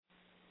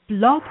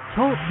Blog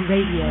Talk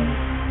Radio.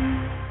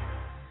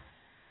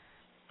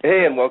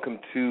 Hey, and welcome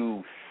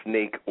to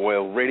Snake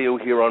Oil Radio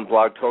here on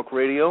Blog Talk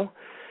Radio.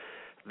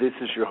 This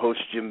is your host,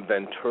 Jim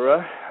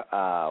Ventura.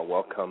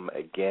 Welcome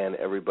again,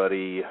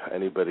 everybody,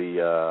 anybody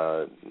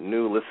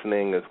new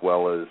listening, as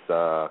well as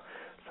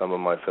some of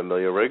my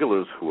familiar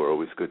regulars who are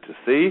always good to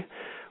see.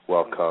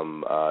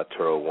 Welcome,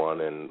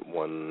 Turo1 and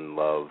One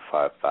Love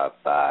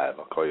 555.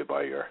 I'll call you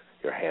by your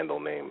handle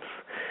names.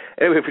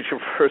 Anyway, if it's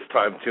your first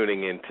time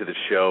tuning into the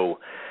show,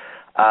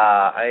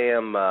 I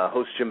am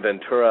host Jim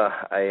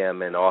Ventura. I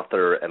am an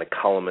author and a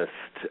columnist.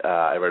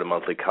 I write a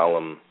monthly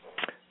column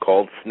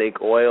called Snake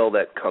Oil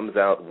that comes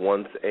out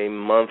once a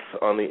month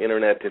on the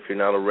Internet. If you're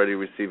not already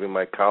receiving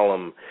my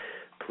column,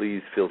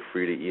 please feel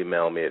free to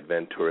email me at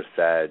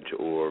venturasag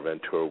or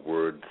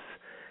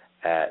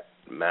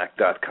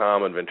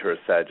venturawords@mac.com and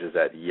venturasag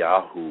at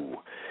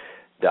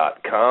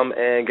yahoo.com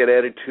and get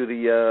added to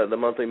the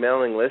monthly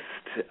mailing list.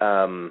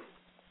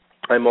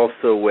 I'm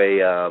also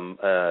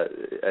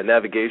a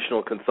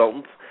navigational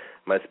consultant.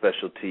 My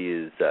specialty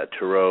is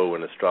tarot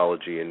and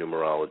astrology and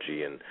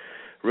numerology and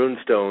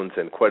runestones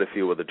and quite a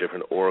few other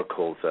different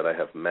oracles that I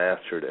have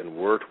mastered and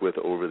worked with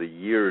over the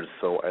years.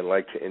 So I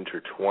like to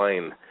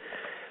intertwine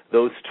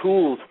those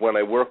tools when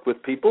I work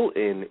with people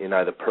in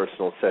either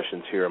personal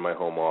sessions here in my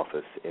home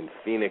office in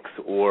Phoenix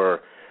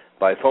or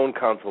by phone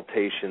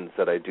consultations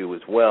that I do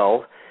as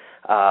well.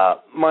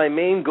 My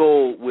main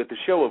goal with the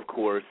show, of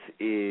course,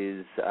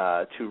 is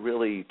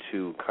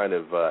to kind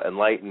of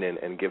enlighten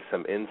and give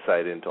some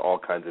insight into all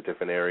kinds of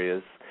different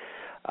areas.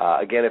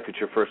 Again, if it's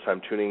your first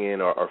time tuning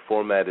in, our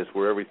format is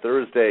we're every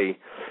Thursday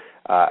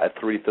at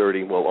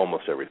 3:30, well,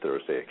 almost every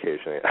Thursday.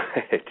 Occasionally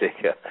I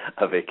take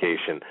a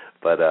vacation,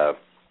 but for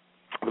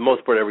the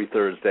most part every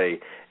Thursday,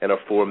 and our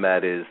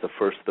format is the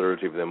first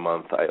Thursday of the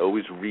month. I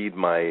always read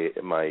my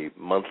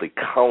monthly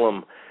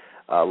column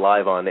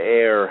live on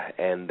air,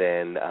 and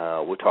then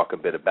we'll talk a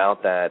bit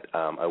about that.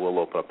 I will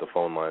open up the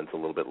phone lines a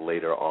little bit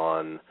later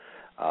on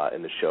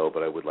in the show,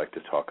 but I would like to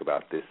talk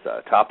about this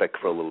topic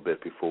for a little bit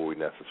before we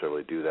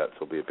necessarily do that,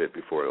 so it'll be a bit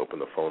before I open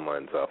the phone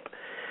lines up.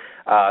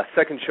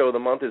 Second show of the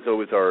month is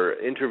always our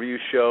interview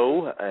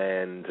show,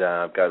 and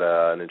I've got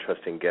an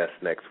interesting guest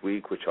next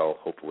week, which I'll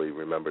hopefully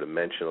remember to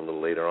mention a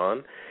little later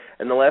on.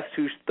 And the last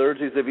two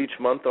Thursdays of each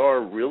month are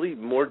really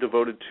more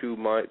devoted to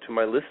my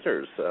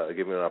listeners,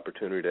 giving an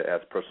opportunity to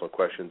ask personal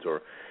questions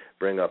or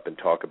bring up and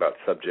talk about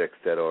subjects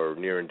that are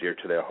near and dear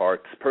to their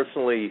hearts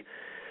personally,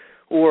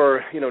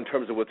 or in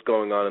terms of what's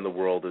going on in the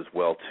world as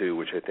well too,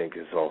 which I think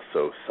is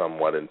also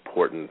somewhat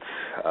important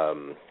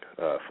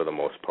for the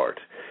most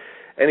part.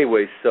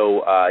 Anyway,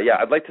 so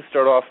I'd like to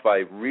start off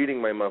by reading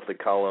my monthly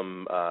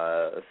column.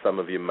 Some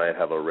of you might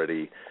have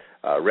already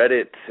read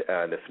it,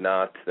 and if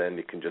not, then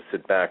you can just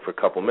sit back for a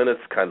couple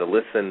minutes, kind of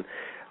listen,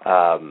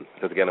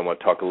 because again, I want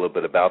to talk a little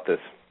bit about this.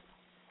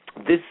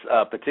 This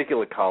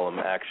particular column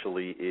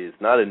actually is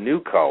not a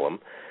new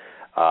column.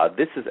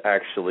 This is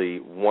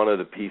actually one of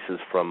the pieces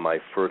from my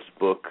first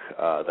book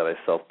that I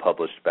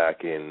self-published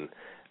back in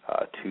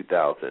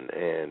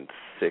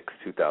 2006,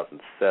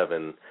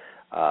 2007,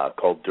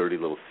 called Dirty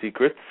Little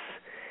Secrets.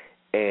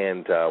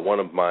 And one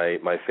of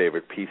my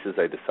favorite pieces,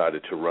 I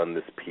decided to run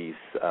this piece.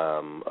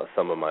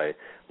 Some of my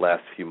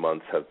last few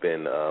months have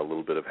been a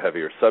little bit of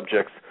heavier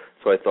subjects,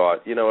 so I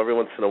thought, every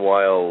once in a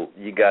while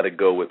you got to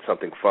go with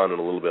something fun and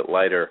a little bit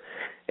lighter.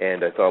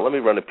 And I thought, let me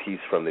run a piece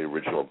from the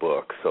original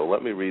book. So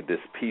let me read this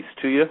piece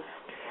to you,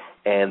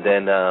 and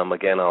then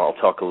again I'll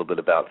talk a little bit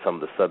about some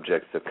of the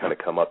subjects that kind of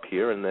come up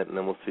here, and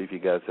then we'll see if you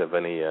guys have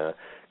any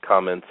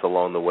comments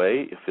along the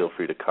way. Feel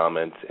free to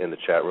comment in the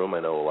chat room. I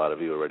know a lot of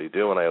you already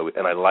do, and I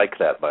like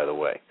that, by the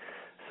way.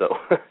 So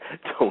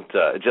don't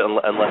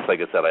unless, like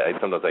I said,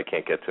 sometimes I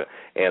can't get to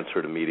answer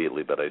it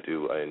immediately, but I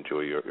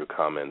enjoy your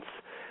comments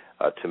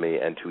to me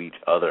and to each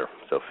other.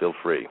 So feel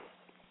free.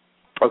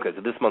 Okay,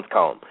 so this month's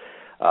column,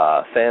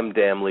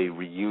 Famdamly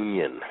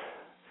Reunion.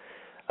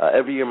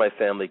 Every year my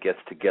family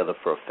gets together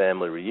for a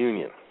family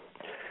reunion.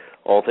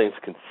 All things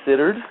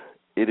considered,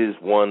 it is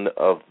one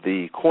of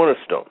the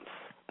cornerstones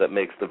that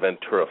makes the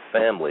Ventura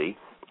family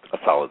a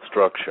solid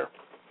structure.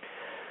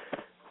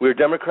 We're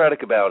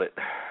democratic about it.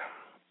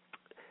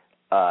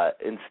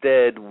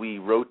 Instead, we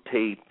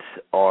rotate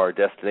our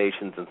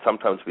destinations, and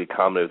sometimes we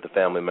accommodate the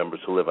family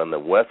members who live on the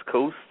West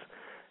Coast,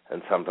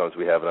 and sometimes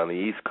we have it on the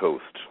East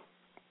Coast.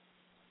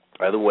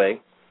 Either way,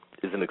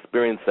 is an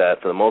experience that,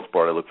 for the most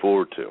part, I look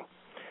forward to.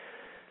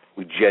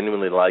 We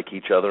genuinely like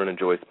each other and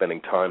enjoy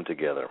spending time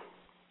together.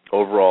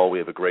 Overall, we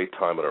have a great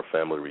time at our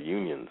family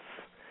reunions.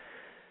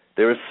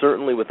 There is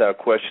certainly, without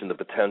question, the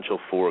potential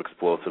for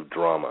explosive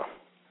drama.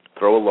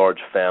 Throw a large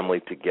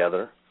family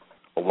together,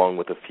 along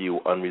with a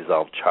few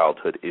unresolved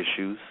childhood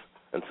issues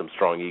and some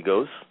strong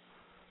egos,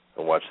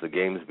 and watch the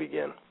games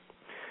begin.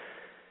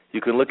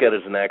 You can look at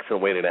it as an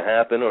accident waiting to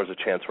happen or as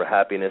a chance for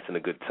happiness and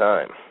a good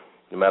time.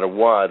 No matter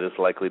what, it is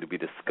likely to be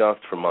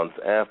discussed for months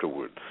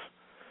afterwards.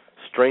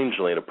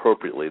 Strangely and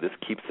appropriately, this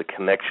keeps the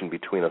connection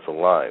between us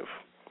alive.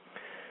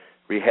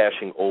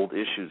 Rehashing old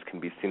issues can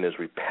be seen as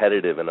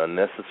repetitive and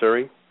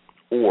unnecessary,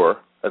 or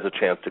as a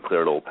chance to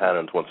clear out old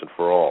patterns once and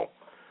for all.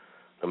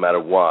 No matter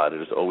what,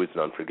 it is always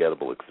an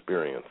unforgettable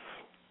experience.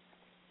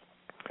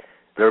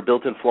 There are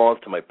built-in flaws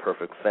to my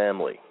perfect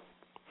family.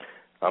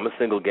 I'm a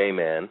single gay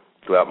man.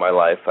 Throughout my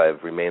life, I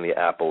have remained the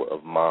apple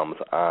of Mom's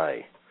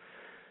eye.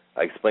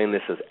 I explain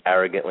this as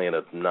arrogantly and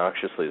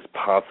obnoxiously as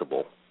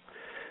possible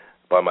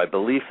by my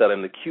belief that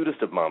I'm the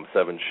cutest of Mom's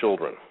 7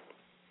 children.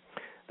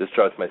 This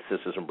drives my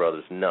sisters and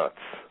brothers nuts.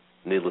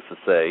 Needless to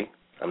say,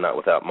 I'm not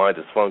without my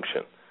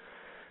dysfunction,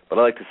 but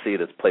I like to see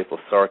it as playful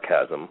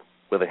sarcasm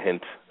with a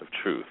hint of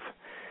truth.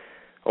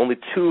 Only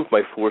 2 of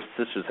my 4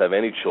 sisters have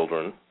any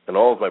children, and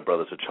all of my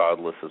brothers are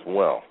childless as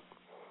well.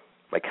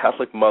 My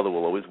Catholic mother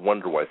will always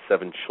wonder why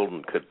 7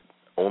 children could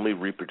only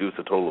reproduce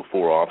a total of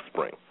 4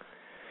 offspring.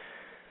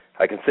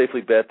 I can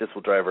safely bet this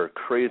will drive her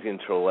crazy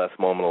until the last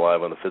moment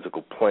alive on the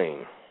physical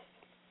plane.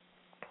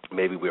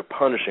 Maybe we're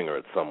punishing her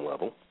at some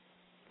level.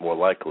 More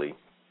likely,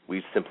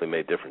 we've simply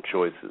made different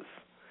choices.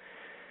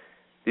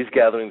 These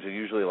gatherings are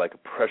usually like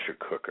a pressure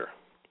cooker.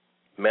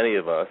 Many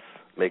of us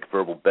make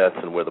verbal bets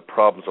on where the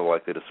problems are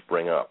likely to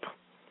spring up.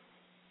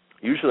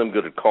 Usually I'm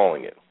good at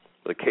calling it,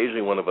 but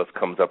occasionally one of us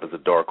comes up as a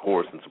dark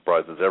horse and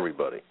surprises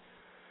everybody.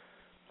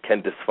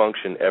 Can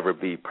dysfunction ever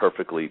be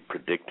perfectly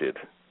predicted?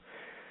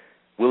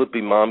 Will it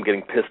be Mom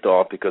getting pissed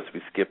off because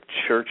we skipped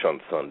church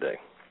on Sunday?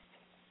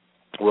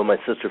 Will my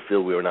sister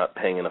feel we are not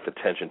paying enough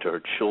attention to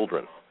her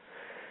children?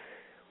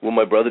 Will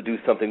my brother do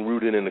something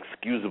rude and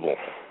inexcusable?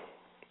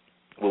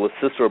 Will a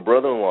sister or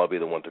brother-in-law be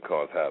the one to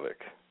cause havoc?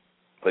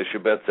 Place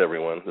your bets,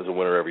 everyone. There's a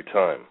winner every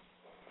time.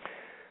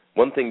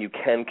 One thing you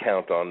can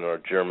count on in our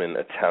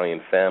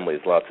German-Italian family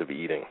is lots of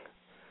eating.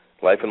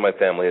 Life in my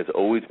family has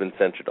always been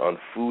centered on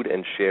food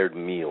and shared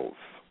meals.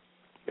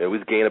 I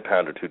always gain a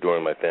pound or 2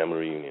 during my family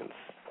reunions.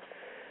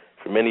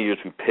 For many years,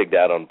 we pigged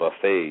out on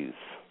buffets,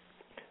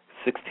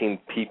 16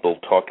 people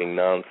talking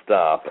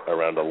nonstop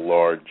around a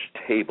large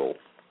table,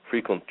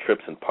 frequent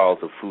trips and piles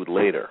of food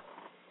later.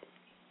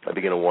 I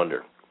begin to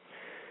wonder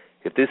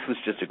if this was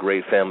just a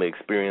great family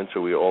experience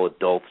or we are all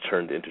adults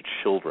turned into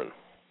children,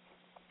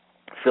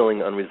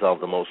 filling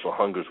unresolved emotional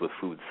hungers with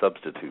food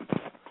substitutes.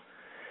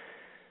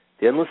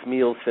 The endless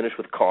meals finished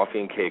with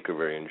coffee and cake are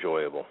very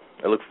enjoyable.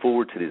 I look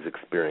forward to these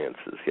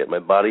experiences, yet my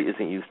body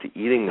isn't used to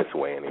eating this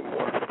way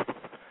anymore.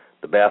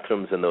 The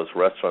bathrooms in those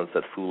restaurants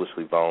that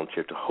foolishly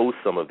volunteer to host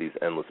some of these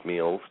endless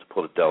meals, to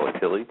put it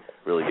delicately,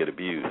 really get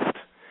abused.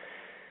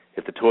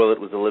 If the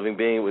toilet was a living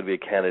being, it would be a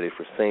candidate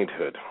for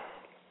sainthood.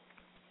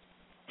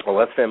 Our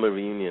last family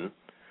reunion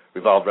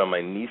revolved around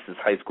my niece's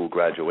high school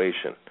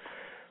graduation.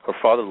 Her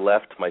father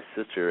left my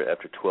sister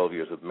after 12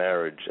 years of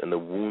marriage, and the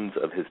wounds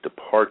of his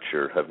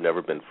departure have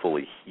never been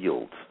fully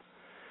healed.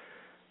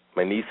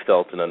 My niece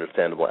felt an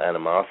understandable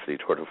animosity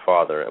toward her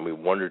father, and we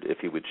wondered if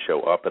he would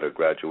show up at her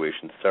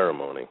graduation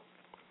ceremony.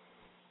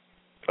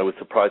 I was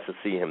surprised to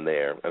see him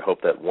there and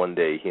hoped that one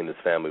day he and his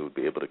family would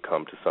be able to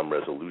come to some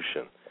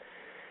resolution.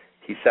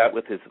 He sat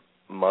with his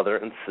mother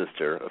and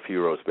sister a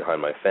few rows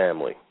behind my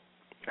family.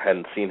 I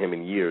hadn't seen him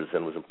in years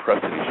and was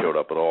impressed that he showed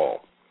up at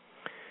all.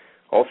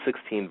 All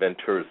 16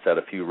 Venturas sat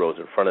a few rows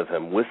in front of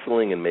him,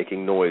 whistling and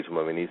making noise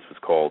when my niece was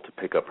called to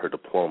pick up her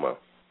diploma.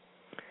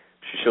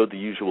 She showed the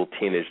usual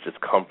teenage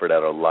discomfort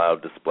at our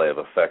loud display of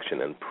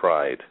affection and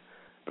pride,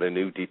 but I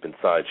knew deep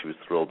inside she was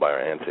thrilled by our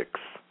antics.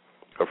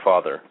 Her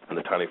father and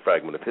the tiny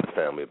fragment of his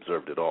family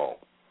observed it all.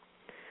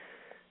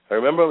 I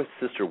remember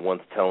my sister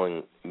once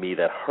telling me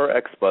that her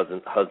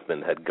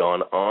ex-husband had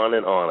gone on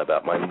and on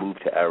about my move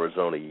to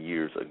Arizona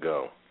years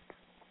ago.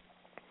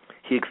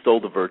 He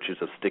extolled the virtues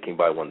of sticking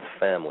by one's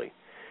family.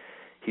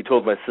 He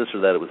told my sister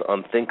that it was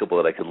unthinkable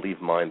that I could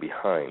leave mine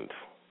behind.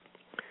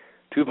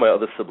 2 of my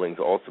other siblings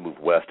also moved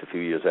west a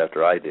few years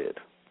after I did.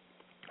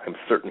 I'm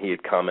certain he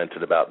had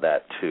commented about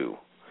that too.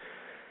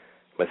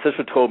 My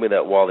sister told me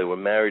that while they were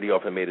married, he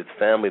often made his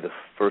family the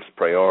first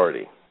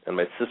priority, and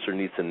my sister,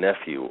 niece, and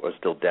nephew are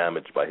still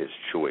damaged by his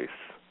choice.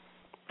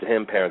 To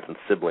him, parents and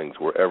siblings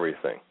were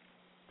everything.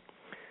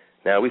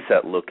 Now we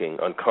sat looking,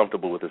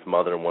 uncomfortable with his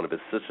mother and one of his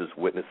sisters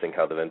witnessing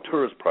how the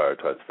Venturas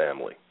prioritized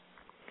family.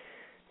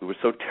 We were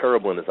so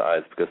terrible in his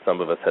eyes because some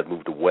of us had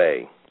moved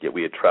away, yet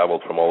we had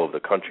traveled from all over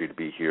the country to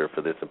be here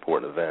for this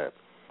important event.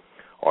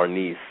 Our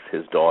niece,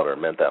 his daughter,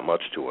 meant that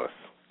much to us.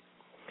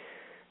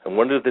 I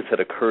wondered if this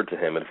had occurred to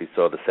him and if he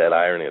saw the sad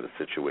irony of the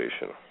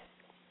situation.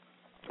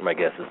 My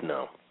guess is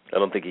no. I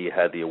don't think he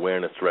had the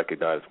awareness to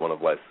recognize one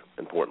of life's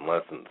important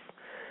lessons.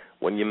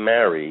 When you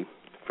marry,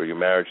 for your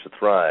marriage to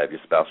thrive, your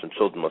spouse and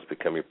children must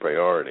become your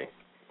priority.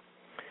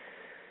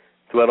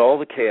 Throughout all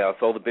the chaos,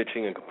 all the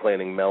bitching and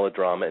complaining,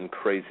 melodrama and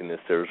craziness,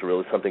 there is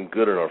really something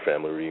good in our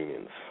family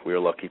reunions. We are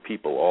lucky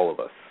people, all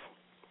of us.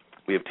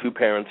 We have 2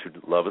 parents who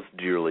love us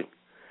dearly.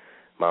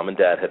 Mom and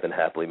Dad have been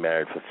happily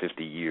married for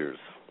 50 years.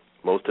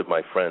 Most of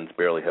my friends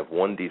barely have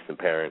one decent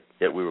parent,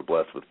 yet we were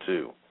blessed with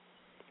 2.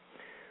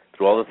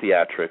 Through all the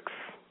theatrics,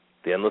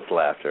 the endless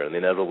laughter, and the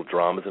inevitable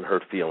dramas and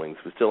hurt feelings,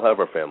 we still have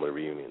our family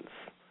reunions.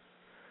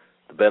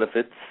 The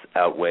benefits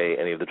outweigh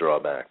any of the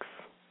drawbacks.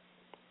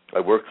 I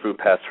worked through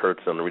past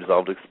hurts and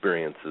unresolved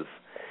experiences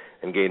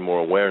and gained more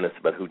awareness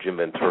about who Jim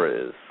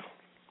Ventura is.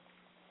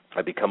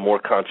 I become more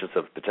conscious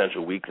of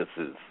potential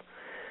weaknesses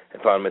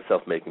and find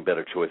myself making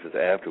better choices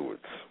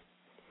afterwards.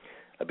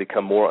 I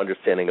become more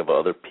understanding of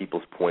other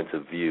people's points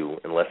of view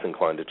and less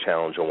inclined to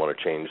challenge or want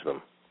to change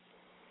them.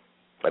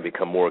 I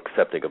become more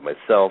accepting of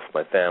myself,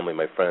 my family,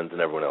 my friends,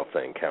 and everyone else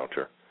I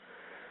encounter.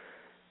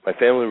 My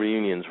family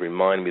reunions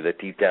remind me that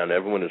deep down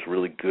everyone is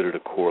really good at a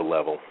core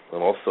level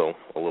and also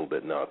a little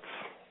bit nuts.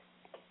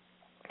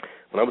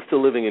 When I was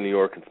still living in New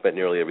York and spent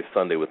nearly every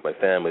Sunday with my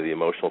family, the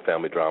emotional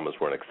family dramas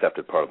were an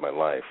accepted part of my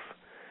life.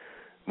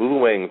 Moving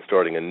away and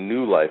starting a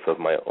new life of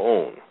my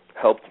own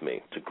helped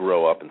me to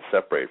grow up and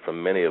separate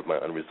from many of my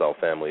unresolved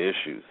family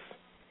issues.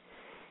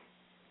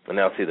 I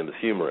now see them as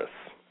humorous.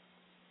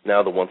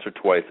 Now the once or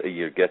twice a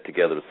year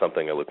get-together is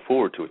something I look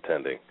forward to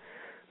attending,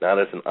 not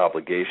as an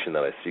obligation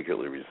that I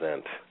secretly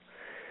resent.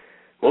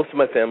 Most of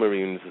my family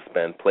reunions are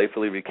spent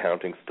playfully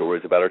recounting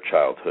stories about our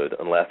childhood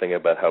and laughing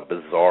about how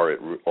bizarre it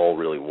all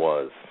really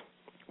was.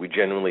 We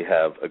genuinely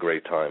have a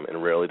great time,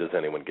 and rarely does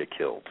anyone get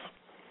killed.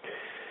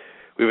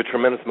 We have a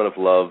tremendous amount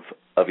of love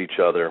of each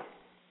other,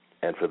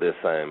 and for this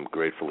I am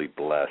gratefully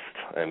blessed.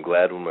 I am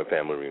glad when my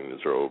family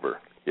reunions are over,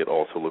 yet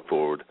also look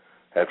forward,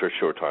 after a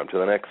short time, to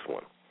the next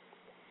one.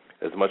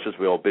 As much as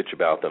we all bitch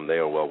about them, they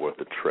are well worth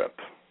the trip.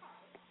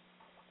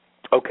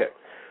 Okay,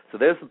 so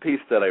there's the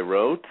piece that I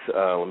wrote.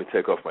 Let me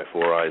take off my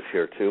 4 eyes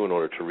here, too, in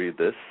order to read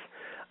this.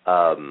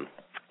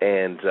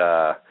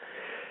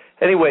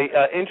 Anyway,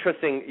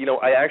 interesting,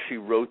 I actually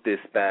wrote this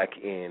back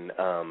in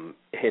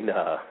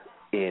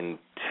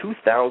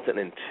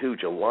 2002,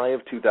 July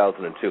of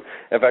 2002.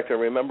 In fact, I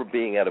remember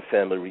being at a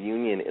family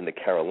reunion in the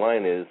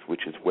Carolinas,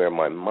 which is where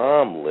my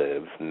mom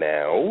lives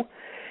now,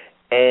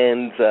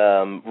 and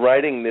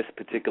writing this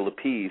particular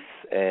piece.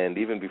 And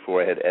even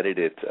before I had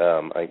edited it,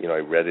 I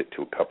read it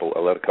to I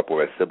let a couple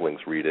of my siblings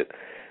read it,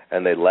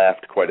 and they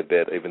laughed quite a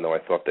bit, even though I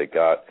thought they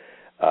got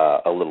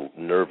a little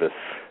nervous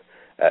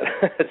at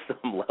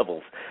some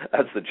levels.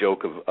 That's the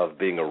joke of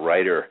being a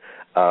writer.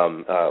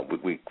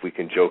 We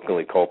can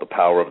jokingly call it the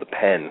power of the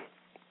pen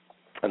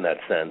in that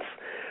sense.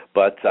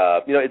 But,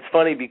 it's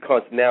funny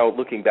because now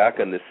looking back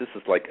on this is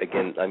like,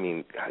 again,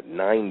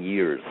 9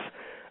 years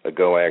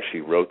ago I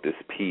actually wrote this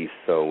piece,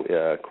 so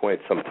quite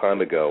some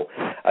time ago.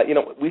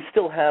 We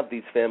still have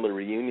these family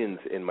reunions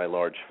in my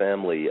large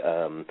family.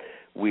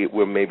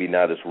 We're maybe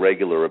not as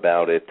regular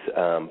about it,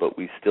 but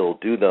we still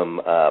do them.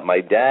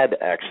 My dad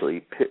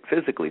actually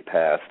physically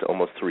passed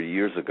almost 3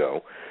 years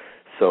ago,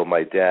 so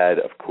my dad,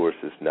 of course,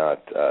 is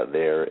not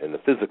there in the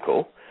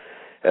physical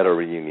at our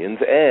reunions.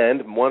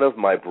 And one of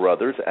my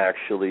brothers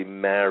actually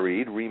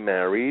remarried,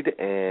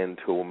 and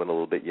to a woman a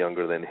little bit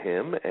younger than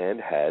him, and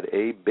had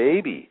a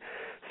baby.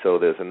 So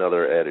there's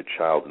another added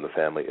child in the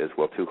family as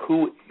well, too,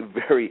 who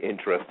very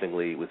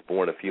interestingly was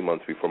born a few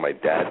months before my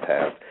dad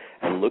passed,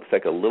 and looks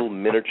like a little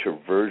miniature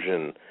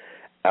version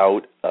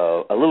of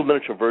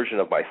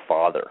my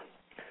father.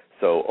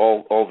 So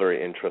all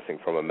very interesting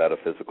from a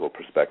metaphysical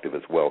perspective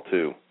as well,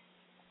 too.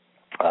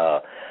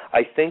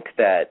 I think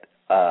that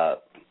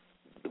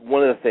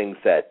one of the things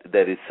that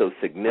is so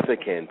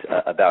significant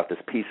about this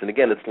piece, and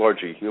again, it's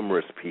largely a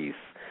humorous piece,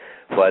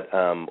 but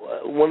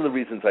one of the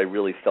reasons I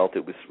really felt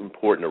it was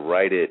important to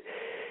write it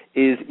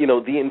is,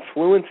 the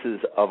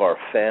influences of our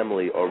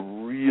family are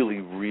really,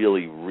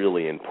 really,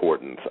 really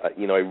important.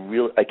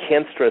 I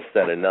can't stress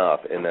that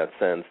enough in that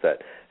sense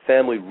that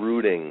family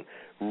rooting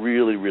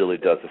really, really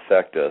does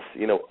affect us.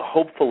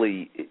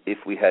 Hopefully, if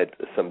we had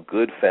some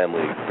good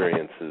family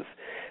experiences,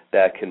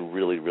 that can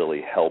really,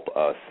 really help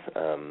us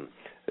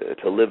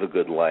to live a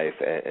good life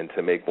and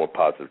to make more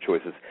positive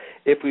choices.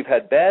 If we've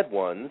had bad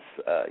ones,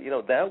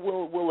 that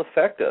will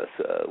affect us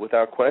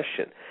without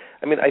question.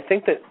 I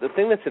think that the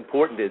thing that's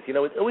important is,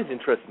 it's always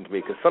interesting to me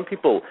because some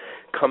people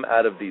come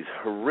out of these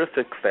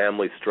horrific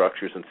family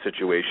structures and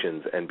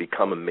situations and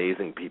become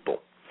amazing people.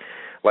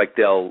 Like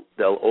they'll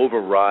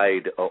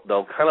override,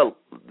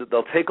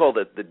 they'll take all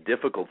the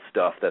difficult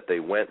stuff that they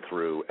went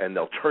through and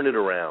they'll turn it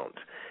around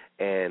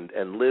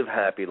and live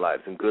happy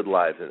lives and good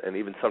lives and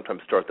even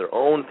sometimes start their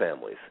own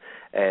families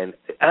and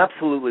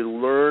absolutely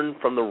learn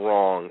from the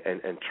wrong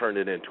and turn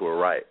it into a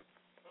right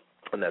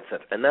in that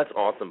sense. And that's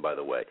awesome, by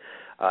the way,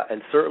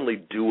 and certainly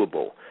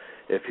doable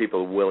if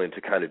people are willing to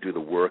kind of do the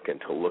work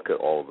and to look at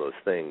all of those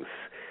things.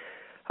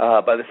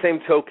 By the same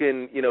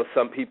token,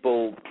 some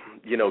people,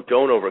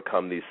 don't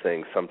overcome these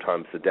things.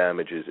 Sometimes the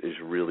damage is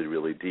really,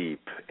 really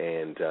deep,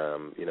 and,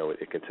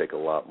 it can take a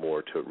lot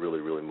more to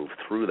really, really move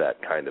through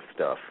that kind of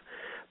stuff.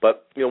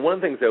 But, one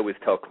of the things I always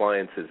tell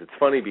clients is it's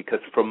funny because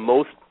for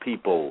most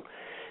people,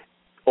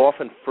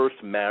 often first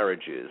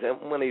marriages,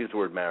 and when I use the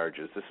word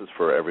marriages, this is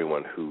for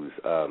everyone who's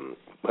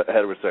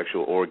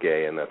heterosexual or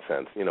gay in that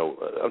sense.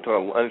 I'm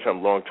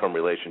talking long-term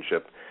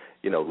relationship,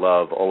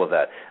 love, all of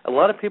that. A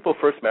lot of people,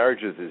 first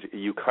marriages is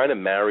you kind of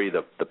marry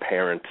the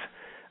parent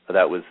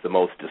that was the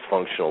most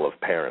dysfunctional of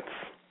parents.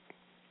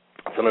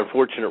 It's an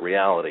unfortunate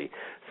reality.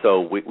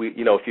 So we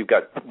if you've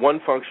got one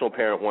functional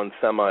parent, one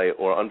semi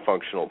or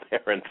unfunctional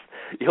parent,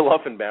 you'll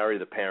often marry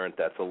the parent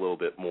that's a little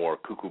bit more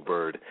cuckoo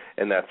bird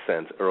in that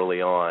sense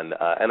early on.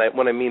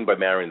 What I mean by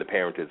marrying the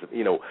parent is,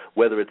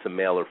 whether it's a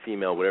male or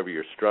female, whatever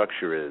your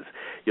structure is,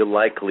 you're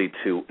likely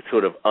to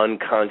sort of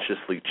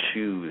unconsciously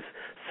choose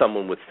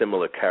someone with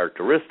similar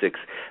characteristics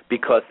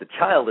because the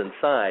child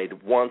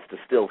inside wants to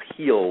still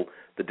heal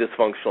the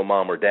dysfunctional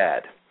mom or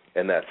dad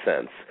in that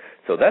sense.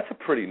 So that's a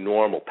pretty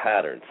normal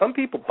pattern. Some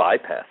people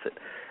bypass it.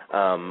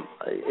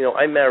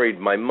 I married,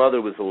 my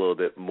mother was a little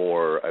bit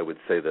more, I would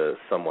say, the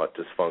somewhat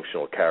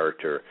dysfunctional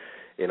character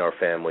in our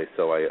family.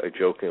 So I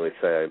jokingly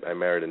say I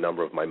married a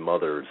number of my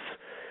mothers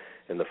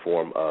in the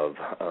form of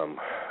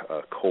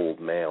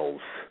cold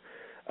males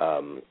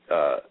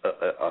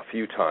a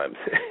few times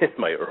in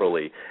my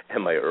early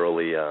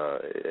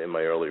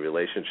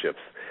relationships.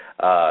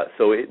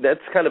 So that's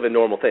kind of a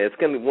normal thing. It's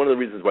kind of one of the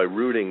reasons why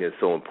rooting is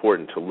so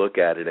important, to look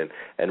at it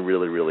and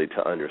really, really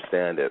to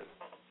understand it.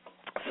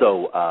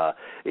 So,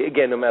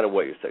 again, no matter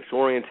what your sexual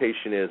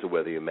orientation is or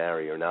whether you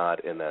marry or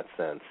not in that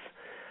sense.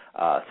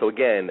 So,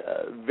 again,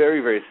 very,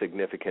 very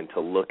significant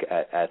to look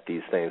at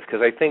these things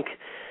because I think,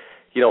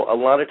 a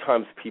lot of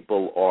times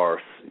people are,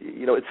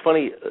 it's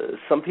funny,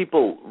 some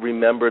people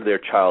remember their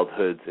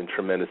childhoods in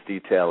tremendous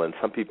detail and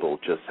some people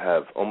just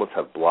almost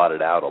have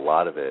blotted out a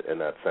lot of it in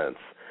that sense.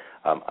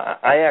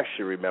 I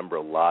actually remember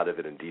a lot of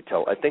it in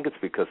detail. I think it's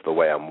because the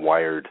way I'm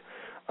wired,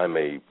 I'm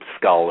a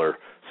scholar,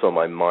 so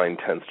my mind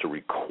tends to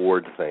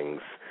record things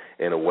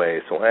in a way.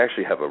 So I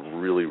actually have a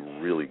really,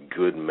 really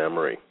good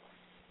memory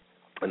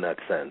in that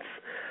sense.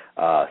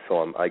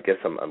 So I guess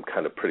I'm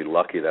kind of pretty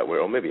lucky that way,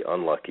 or maybe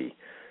unlucky,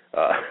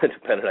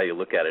 depending on how you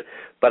look at it.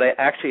 But I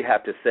actually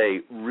have to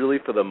say, really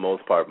for the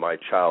most part, my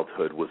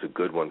childhood was a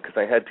good one because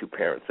I had two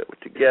parents that were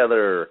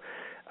together.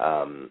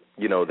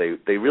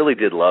 They really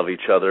did love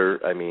each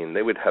other. I mean,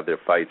 they would have their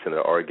fights and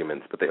their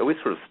arguments, but they always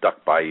sort of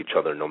stuck by each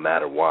other no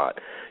matter what.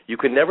 You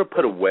could never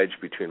put a wedge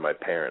between my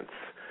parents.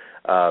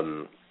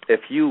 If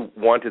you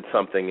wanted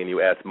something and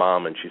you asked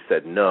Mom and she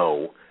said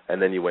no,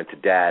 and then you went to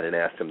Dad and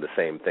asked him the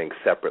same thing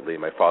separately,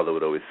 my father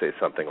would always say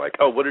something like,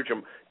 "Oh, what did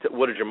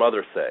your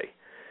mother say?"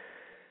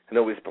 And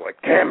always be like,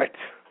 "Damn it!"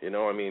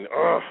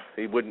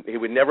 He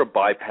would never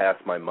bypass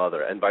my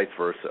mother, and vice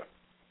versa.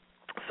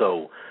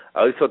 So I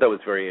always thought that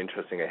was very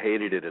interesting. I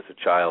hated it as a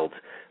child,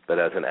 but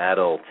as an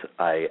adult,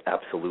 I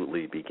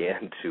absolutely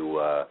began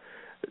to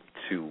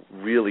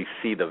really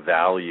see the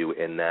value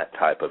in that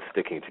type of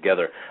sticking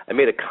together. I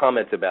made a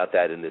comment about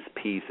that in this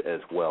piece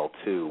as well,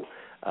 too.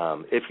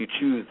 If you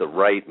choose the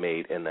right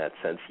mate in that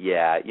sense,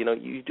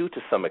 you do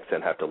to some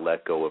extent have to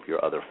let go of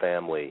your other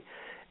family.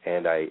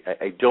 And I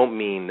don't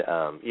mean,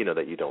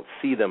 that you don't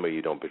see them or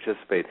you don't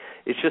participate.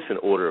 It's just an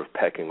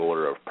pecking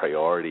order of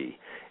priority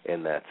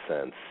in that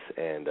sense.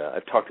 And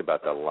I've talked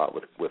about that a lot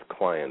with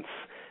clients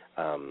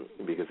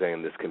because,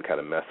 again, this can kind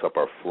of mess up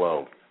our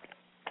flow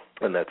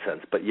in that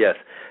sense. But, yes,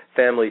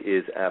 family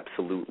is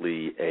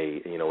absolutely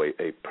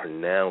a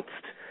pronounced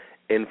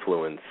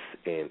influence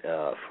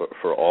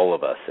for all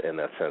of us in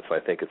that sense. I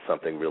think it's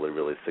something really,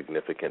 really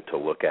significant to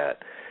look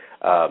at.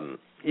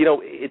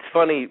 It's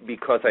funny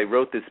because I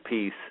wrote this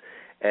piece,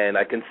 and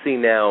I can see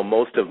now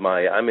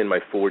I'm in my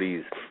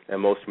 40s, and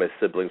most of my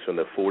siblings are in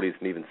their 40s,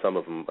 and even some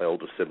of them, my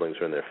older siblings,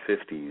 are in their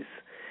 50s.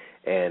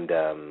 And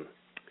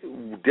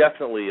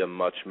definitely a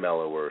much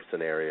mellower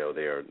scenario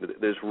there.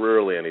 There's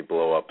rarely any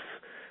blow-ups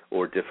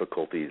or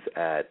difficulties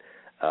at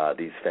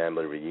these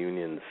family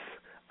reunions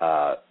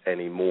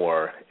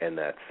anymore in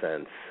that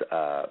sense,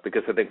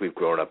 because I think we've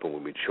grown up and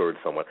we've matured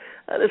somewhat.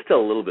 There's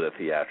still a little bit of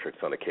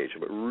theatrics on occasion,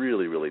 but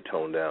really, really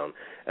toned down.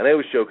 And I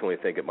always jokingly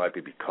think it might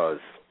be because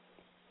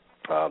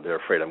they're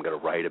afraid I'm going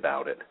to write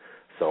about it.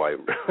 So I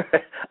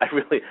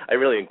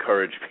really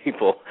encourage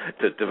people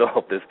to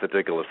develop this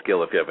particular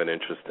skill if you have an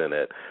interest in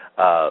it.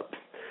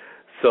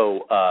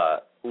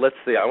 Let's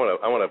see. I'm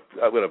going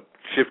to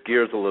shift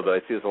gears a little bit. I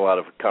see there's a lot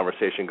of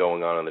conversation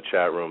going on in the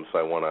chat room, so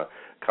I want to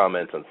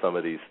comment on some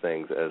of these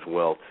things as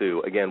well,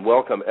 too. Again,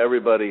 welcome,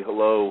 everybody.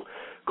 Hello,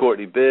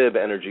 Courtney Bibb,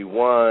 Energy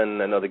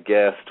One, another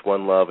guest,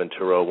 One Love, and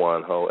Taro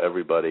One. Hello,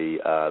 everybody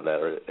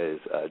that is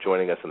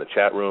joining us in the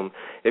chat room.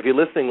 If you're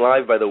listening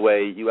live, by the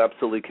way, you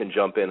absolutely can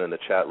jump in the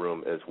chat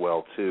room as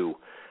well, too,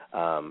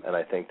 and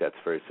I think that's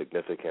very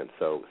significant.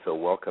 So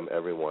welcome,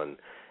 everyone.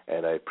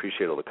 And I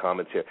appreciate all the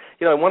comments here.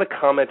 I want to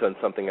comment on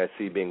something I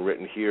see being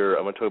written here.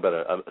 I want to talk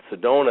about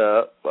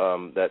Sedona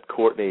that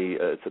Courtney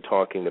is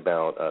talking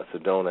about,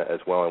 Sedona as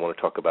well. I want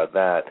to talk about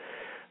that.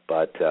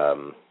 But,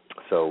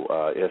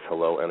 yes,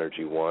 hello,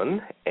 Energy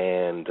One.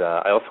 And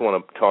I also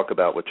want to talk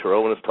about what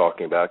Tyrone is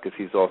talking about because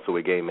he's also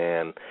a gay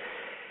man.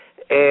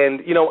 And,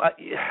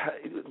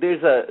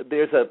 there's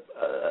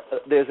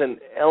an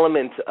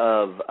element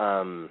of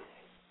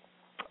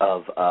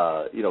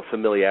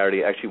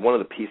familiarity. Actually, one of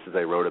the pieces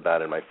I wrote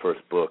about in my first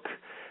book,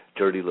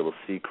 Dirty Little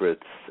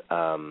Secrets,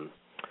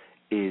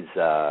 is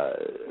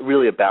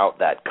really about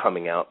that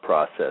coming out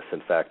process.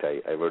 In fact,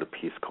 I wrote a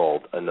piece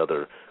called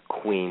Another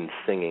Queen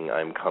Singing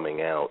I'm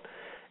Coming Out,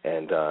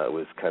 and it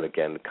was kind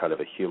of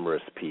a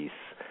humorous piece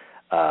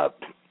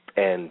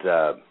And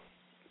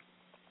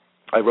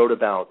I wrote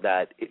about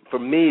that. For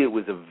me, it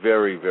was a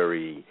very,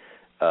 very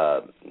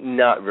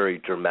not very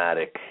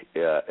dramatic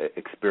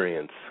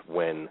experience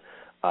when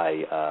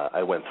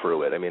I went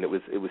through it. I mean, it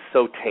was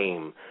so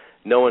tame.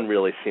 No one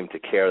really seemed to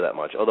care that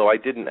much, although I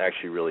didn't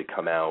actually really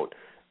come out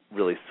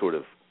really sort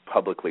of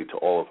publicly to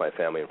all of my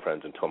family and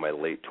friends until my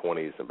late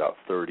 20s, about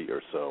 30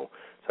 or so.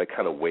 So I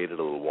kind of waited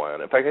a little while.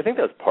 And in fact, I think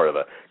that was part of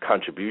a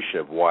contribution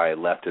of why I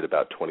left at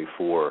about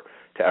 24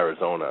 to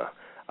Arizona.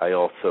 I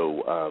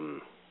also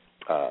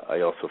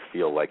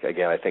feel like,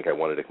 again, I think I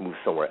wanted to move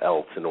somewhere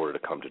else in order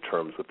to come to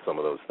terms with some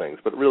of those things.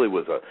 But it really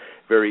was a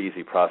very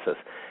easy process.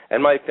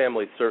 And my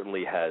family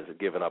certainly has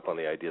given up on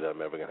the idea that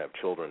I'm ever going to have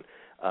children.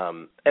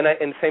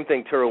 And same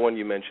thing, Tara, when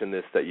you mentioned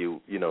this, that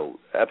you know,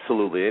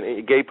 absolutely,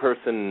 a gay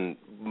person,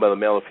 whether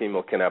male or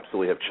female, can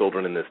absolutely have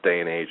children in this day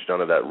and age.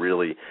 None of that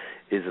really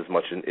is as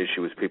much an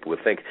issue as people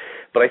would think.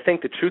 But I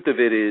think the truth of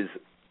it is,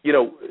 you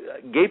know,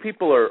 gay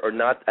people are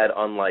not that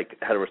unlike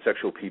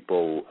heterosexual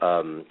people.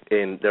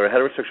 And there are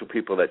heterosexual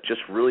people that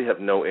just really have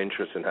no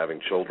interest in having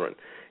children.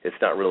 It's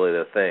not really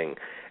their thing.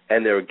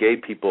 And there are gay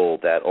people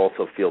that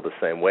also feel the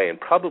same way, and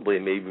probably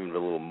maybe even a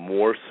little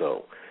more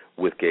so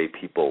with gay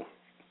people.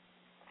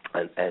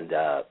 And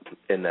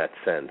in that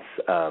sense,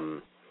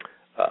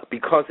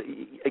 because,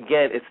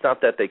 again, it's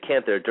not that they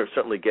can't. There are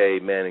certainly gay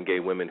men and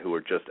gay women who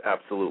are just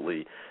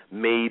absolutely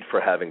made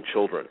for having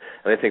children.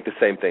 And I think the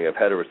same thing of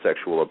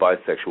heterosexual or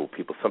bisexual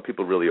people. Some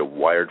people really are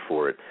wired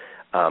for it.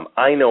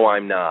 I know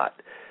I'm not.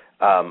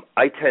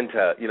 I tend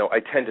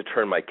to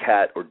turn my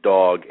cat or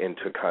dog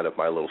into kind of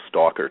my little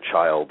stalker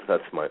child.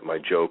 That's my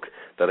joke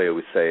that I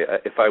always say.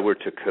 If I were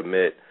to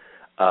commit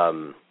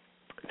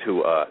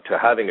to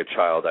having a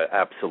child, I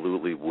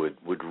absolutely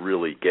would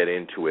really get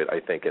into it, I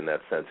think, in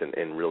that sense,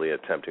 and really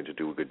attempting to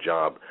do a good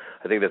job.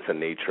 I think that's the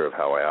nature of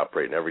how I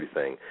operate and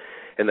everything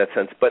in that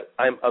sense. But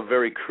I'm a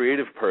very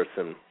creative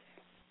person,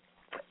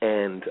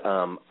 and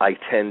I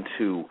tend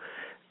to,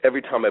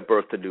 every time I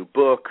birth a new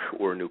book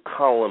or a new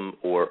column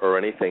or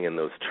anything in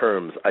those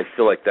terms, I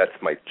feel like that's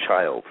my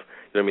child.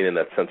 You know what I mean, in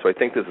that sense. So I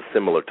think there's a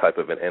similar type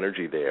of an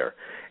energy there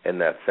in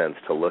that sense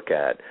to look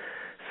at.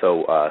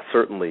 So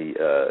certainly,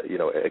 you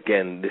know,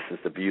 again, this is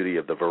the beauty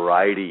of the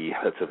variety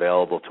that's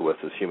available to us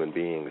as human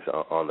beings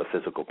on the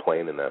physical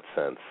plane in that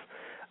sense.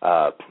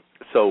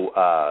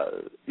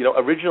 You know,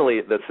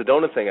 originally, the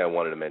Sedona thing I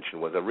wanted to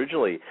mention was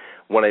originally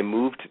when I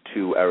moved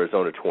to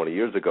Arizona 20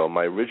 years ago,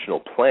 my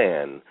original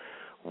plan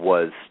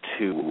was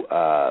to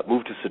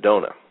move to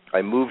Sedona.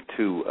 I moved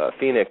to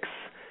Phoenix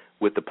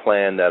with the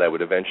plan that I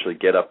would eventually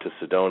get up to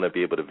Sedona,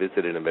 be able to visit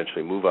it, and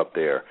eventually move up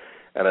there.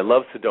 And I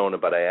love Sedona,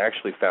 but I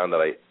actually found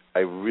that I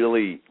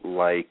really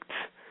liked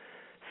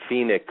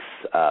Phoenix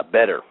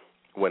better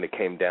when it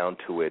came down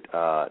to it.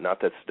 Not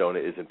that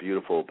Sedona isn't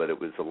beautiful, but it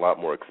was a lot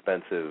more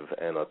expensive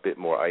and a bit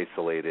more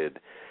isolated.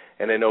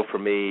 And I know for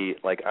me,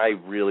 like, I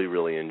really,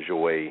 really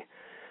enjoy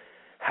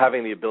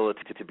having the ability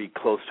to be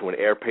close to an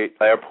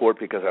airport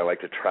because I like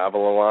to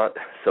travel a lot.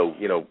 So,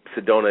 you know,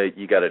 Sedona,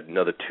 you got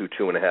another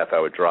 2.5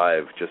 hour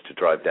drive just to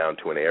drive down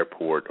to an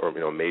airport or, you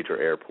know, a major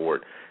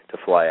airport to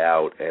fly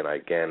out. And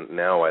again,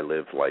 now I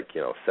live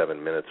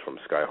 7 minutes from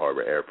Sky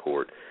Harbor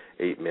Airport,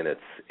 8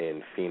 minutes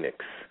in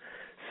Phoenix.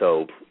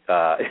 So,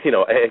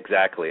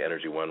 exactly,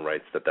 Energy One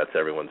writes that's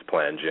everyone's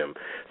plan, Jim.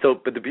 So,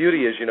 but the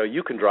beauty is,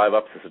 you can drive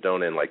up to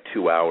Sedona in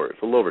 2 hours,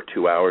 a little over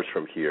 2 hours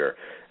from here,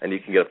 and you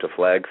can get up to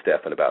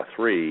Flagstaff in about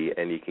 3,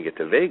 and you can get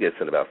to Vegas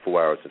in about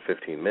 4 hours and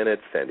 15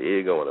 minutes, San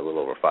Diego in a little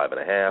over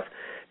 5.5.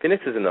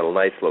 Phoenix is in a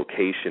nice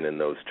location in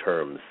those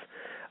terms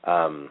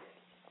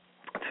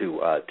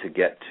to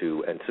get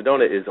to, and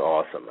Sedona is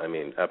awesome. I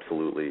mean,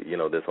 absolutely.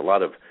 There's a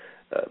lot of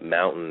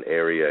mountain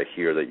area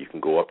here that you can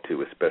go up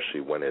to,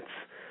 especially when it's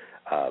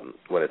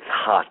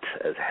hot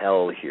as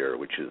hell here,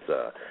 which is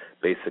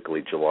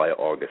basically July,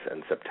 August,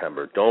 and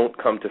September. Don't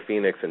come to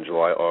Phoenix in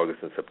July, August,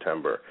 and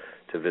September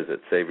to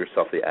visit. Save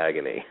yourself the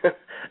agony.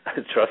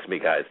 Trust me,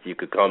 guys. You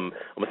could come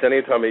almost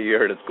any time of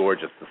year, and it's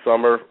gorgeous. The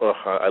summer,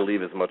 I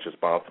leave as much as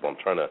possible. I'm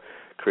trying to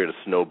create a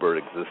snowbird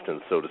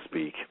existence, so to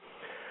speak.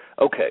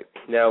 Okay,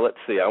 now let's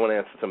see. I want to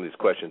answer some of these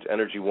questions.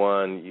 Energy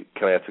One,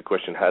 can I ask a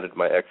question? How did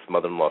my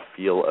ex-mother-in-law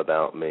feel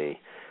about me?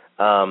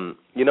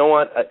 You know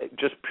what?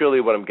 Just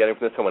purely what I'm getting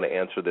from this, I want to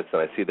answer this,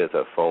 and I see there's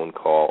a phone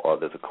call, or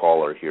there's a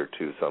caller here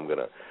too, so I'm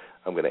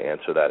gonna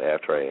answer that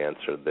after I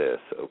answer this.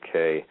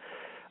 Okay.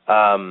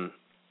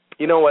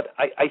 You know what?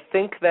 I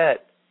think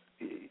that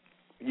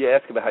you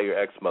asked about how your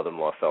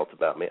ex-mother-in-law felt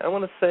about me. I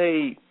want to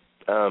say,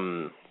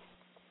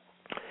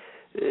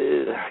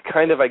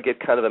 I get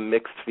kind of a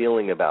mixed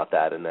feeling about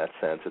that in that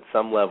sense. At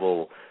some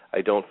level,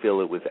 I don't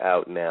feel it was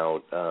out and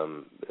out,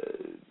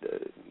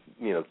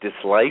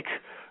 dislike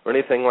or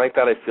anything like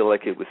that. I feel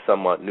like it was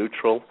somewhat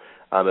neutral.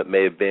 It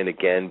may have been,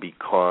 again,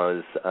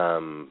 because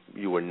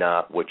you were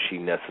not what she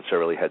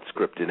necessarily had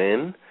scripted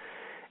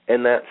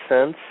in that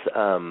sense.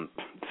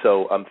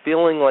 So I'm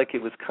feeling like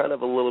it was kind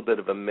of a little bit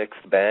of a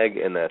mixed bag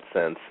in that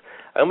sense.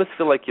 I almost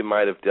feel like you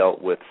might have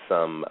dealt with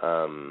some,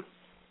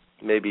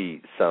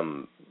 maybe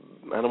some,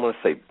 I don't want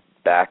to say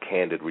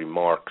backhanded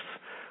remarks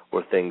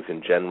or things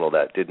in general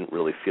that didn't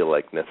really feel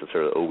like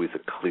necessarily always a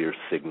clear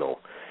signal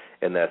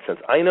in that sense.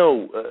 I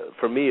know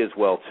for me as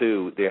well,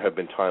 too, there have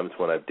been times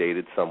when I've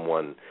dated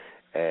someone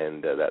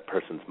and that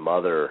person's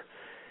mother,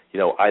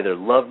 either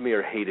loved me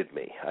or hated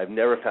me. I've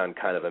never found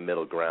kind of a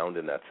middle ground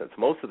in that sense.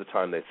 Most of the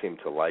time they seem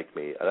to like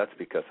me. That's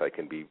because I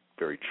can be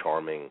very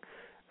charming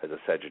as a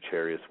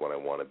Sagittarius when I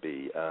want to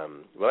be.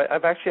 But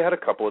I've actually had a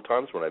couple of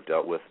times when I've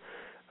dealt with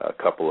a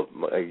couple of,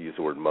 I use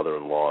the word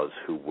mother-in-laws,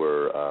 who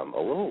were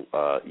a little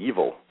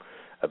evil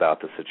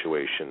about the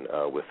situation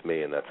with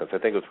me in that sense. I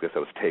think it was because I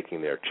was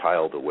taking their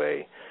child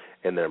away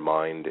in their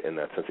mind in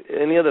that sense.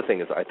 And the other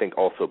thing is I think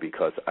also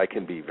because I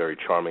can be very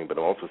charming, but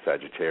I'm also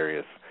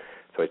Sagittarius,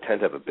 so I tend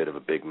to have a bit of a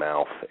big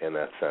mouth in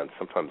that sense.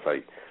 Sometimes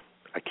I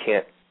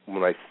can't,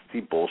 when I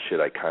see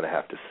bullshit, I kind of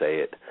have to say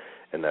it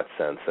in that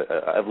sense.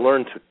 I've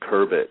learned to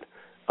curb it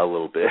a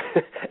little bit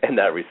in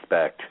that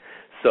respect.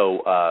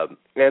 So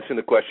answering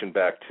the question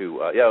back to,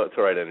 it's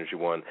all right, Energy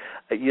One.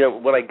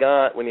 What I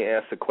got when you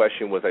asked the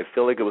question was I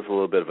feel like it was a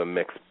little bit of a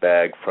mixed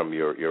bag from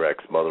your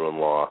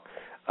ex-mother-in-law,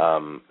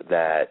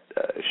 that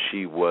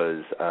she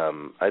was,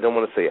 I don't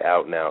want to say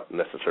out and out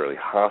necessarily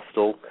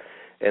hostile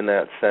in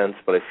that sense,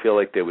 but I feel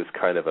like there was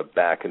kind of a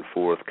back and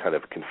forth, kind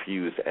of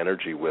confused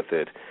energy with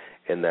it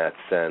in that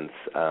sense.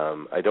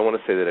 I don't want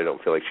to say that I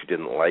don't feel like she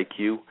didn't like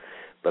you,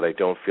 but I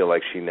don't feel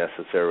like she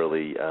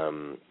necessarily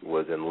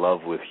was in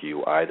love with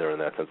you either in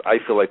that sense. I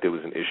feel like there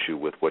was an issue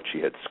with what she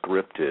had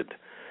scripted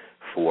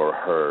for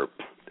her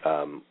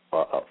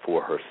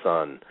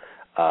son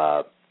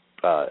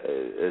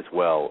as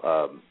well,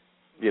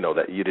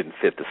 that you didn't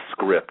fit the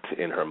script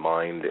in her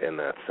mind in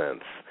that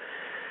sense.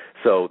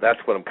 So that's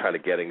what I'm kind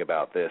of getting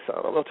about this.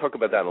 I'll talk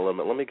about that in a little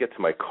bit. Let me get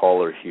to my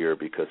caller here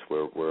because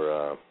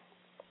we're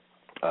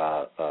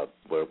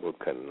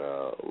kind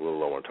of a little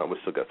low on time.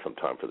 We've still got some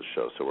time for the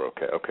show, so we're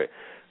okay. Okay.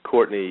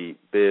 Courtney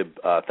Bibb,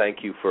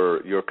 thank you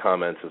for your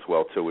comments as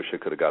well, too. Wish I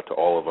could have got to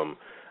all of them.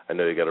 I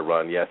know you got to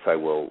run. Yes, I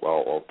will.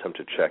 I'll attempt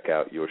to check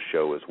out your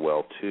show as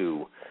well,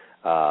 too,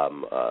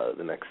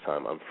 the next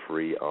time I'm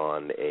free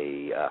on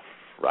a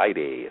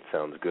Friday. It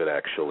sounds good,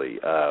 actually.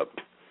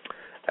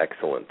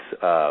 Excellent.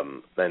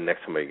 Then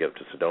next time I get up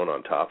to Sedona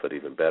on top of it,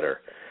 even better.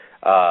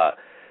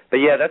 But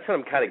yeah, that's what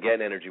I'm kind of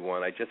getting, Energy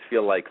One. I just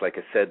feel like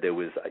I said,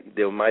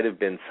 there might have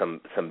been some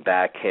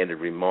backhanded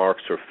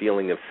remarks or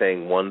feeling of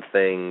saying one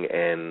thing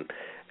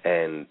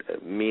and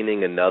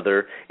meaning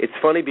another. It's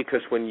funny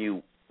because when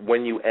you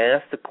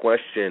asked the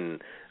question,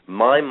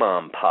 my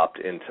mom popped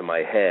into my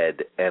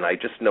head, and I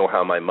just know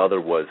how my mother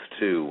was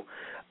too.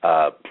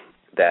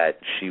 That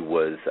she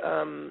was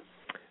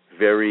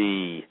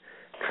very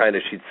kind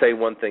of, she'd say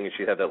one thing and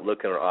she'd have that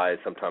look in her eyes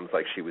sometimes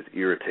like she was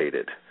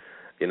irritated.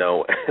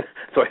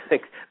 So I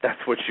think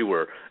that's what you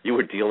were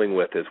dealing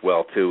with as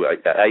well too.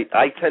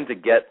 I tend to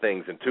get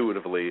things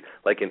intuitively,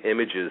 like in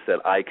images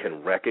that I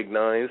can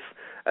recognize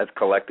as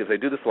collectives. I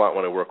do this a lot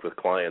when I work with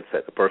clients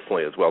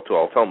personally as well too.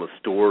 I'll tell them a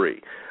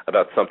story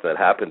about something that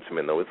happened to me,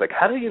 and they're always like,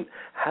 how did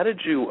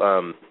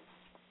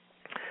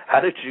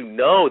you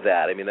know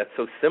that? I mean, that's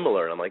so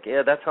similar. And I'm like,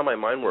 yeah, that's how my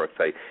mind works.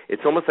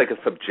 It's almost like a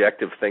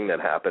subjective thing that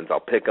happens. I'll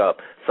pick up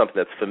something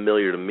that's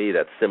familiar to me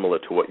that's similar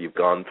to what you've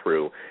gone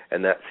through,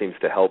 and that seems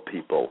to help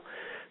people.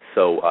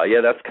 So,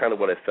 that's kind of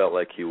what I felt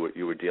like you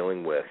were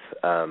dealing with.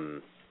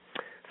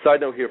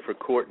 Side note here for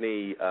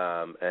Courtney,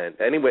 and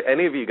anyway,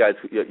 any of you guys,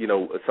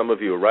 some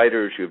of you are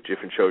writers, you have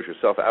different shows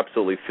yourself,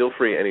 absolutely feel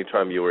free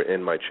anytime you are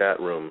in my chat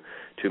room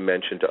to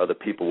mention to other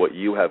people what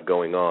you have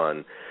going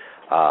on.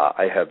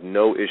 I have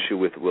no issue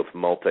with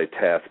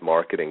multitask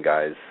marketing,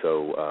 guys,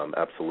 so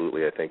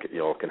absolutely I think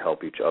you all can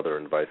help each other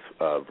and vice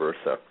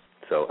versa.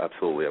 So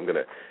absolutely. I'm going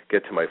to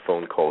get to my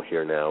phone call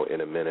here now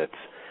in a minute.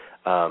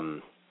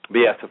 But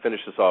yeah, to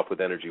finish this off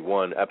with Energy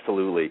One,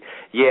 absolutely.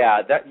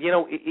 Yeah, that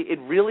it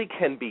really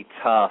can be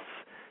tough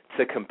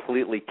to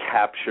completely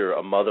capture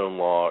a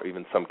mother-in-law or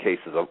even some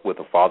cases with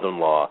a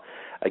father-in-law,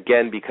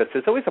 again, because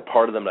there's always a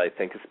part of them that I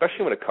think,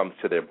 especially when it comes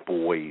to their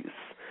boys,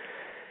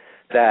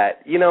 that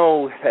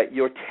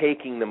you're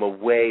taking them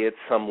away at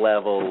some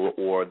level,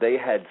 or they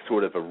had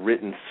sort of a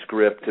written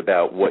script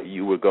about what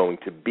you were going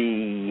to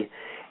be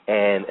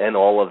and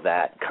all of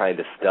that kind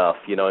of stuff.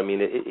 I mean,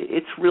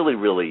 it's really,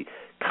 really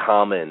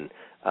common.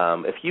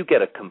 If you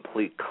get a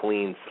complete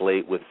clean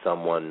slate with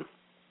someone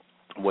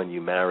when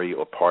you marry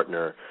or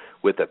partner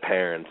with a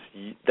parent,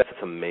 that's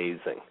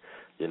amazing.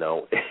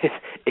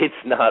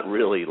 It's not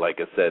really, like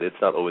I said, it's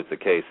not always the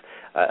case.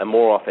 And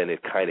more often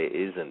it kind of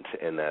isn't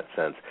in that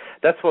sense.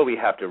 That's why we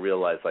have to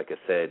realize, like I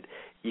said,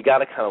 you got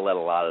to kind of let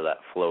a lot of that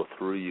flow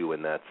through you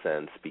in that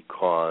sense,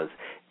 because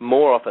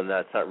more often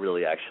that's not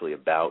really actually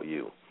about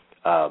you.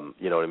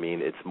 You know what I mean?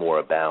 It's more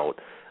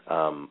about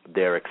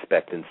their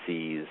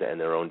expectancies and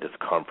their own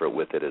discomfort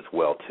with it as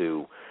well,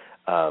 too.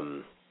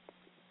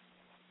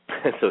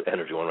 So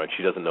Energy One, right?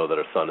 She doesn't know that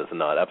her son is a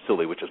nut.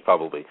 Absolutely, which is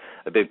probably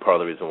a big part of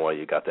the reason why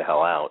you got the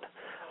hell out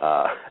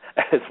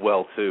as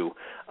well, too.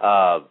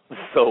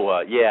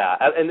 Yeah.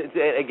 And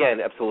again,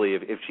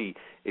 absolutely, if she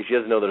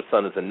doesn't know that her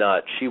son is a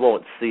nut, she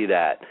won't see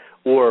that.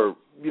 Or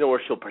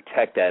or she'll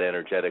protect that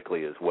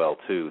energetically as well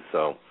too.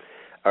 So,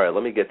 all right,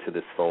 let me get to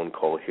this phone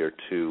call here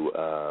too.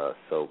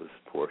 So this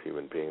poor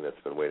human being that's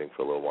been waiting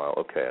for a little while.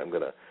 Okay, I'm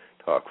gonna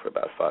talk for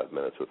about 5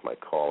 minutes with my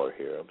caller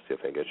here. I'll see if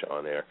I can get you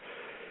on air.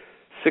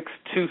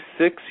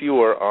 626, you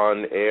are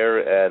on air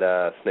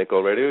at Snake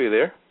Oil Radio. Are you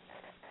there?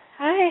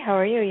 Hi, how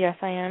are you? Yes,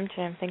 I am,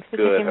 Jim. Thanks for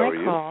Good. taking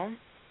my call.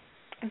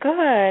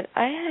 Good.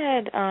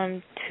 I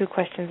had 2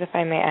 questions, if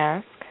I may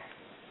ask.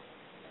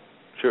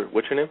 Sure.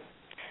 What's your name?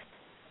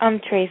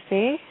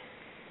 Tracy.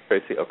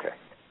 Tracy, okay.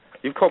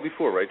 You've called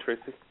before, right,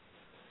 Tracy?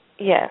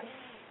 Yes.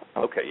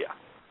 Okay, yeah.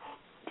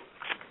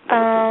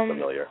 That seems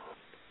familiar.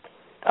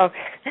 Okay.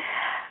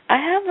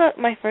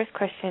 My first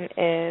question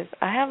is,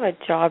 I have a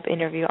job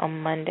interview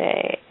on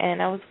Monday,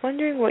 and I was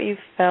wondering what you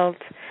felt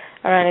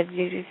around it.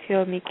 Did you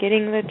feel me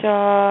getting the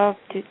job,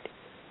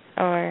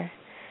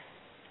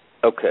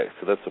 Okay,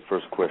 so that's the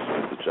first question,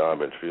 is the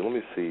job interview. Let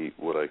me see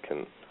what I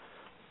can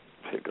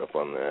pick up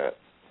on that.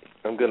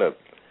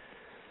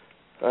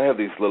 I have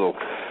these little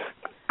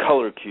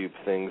color cube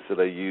things that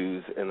I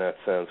use in that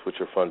sense, which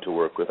are fun to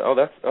work with.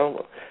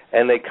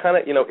 And they kind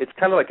of, it's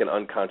kind of like an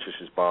unconscious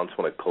response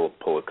when I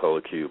pull a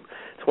color cube.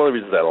 It's one of the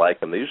reasons I like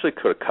them. They usually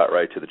could have cut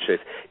right to the chase.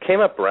 Came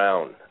up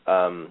brown.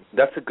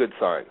 That's a good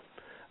sign.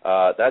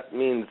 That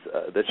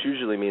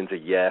usually means a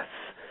yes,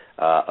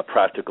 a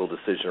practical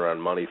decision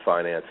around money,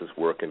 finances,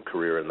 work, and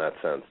career in that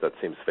sense. That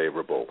seems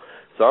favorable.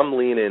 So I'm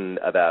leaning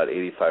about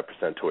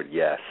 85% toward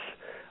yes.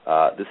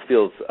 This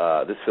feels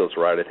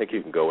right. I think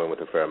you can go in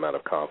with a fair amount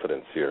of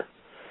confidence here.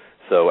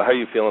 So how are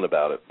you feeling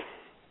about it?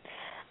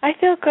 I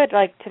feel good.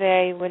 Like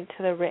today I went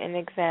to the written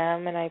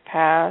exam and I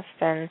passed,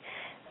 and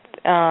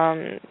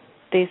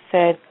they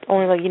said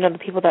only the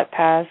people that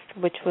passed,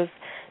 which was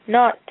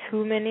not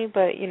too many,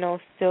 but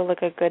still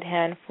like a good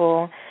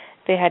handful.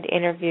 They had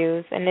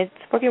interviews, and it's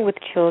working with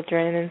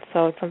children, and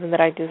so it's something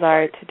that I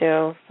desire to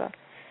do. So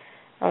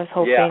I was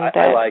hoping that.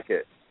 I like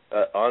it.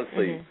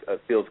 Honestly,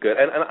 it feels good.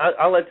 And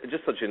I'll let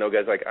you know,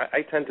 guys, like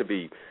I tend to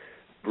be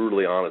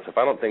brutally honest. If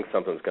I don't think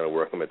something's going to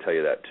work, I'm going to tell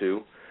you that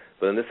too.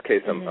 But in this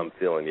case, I'm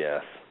feeling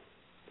yes.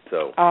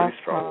 So awesome.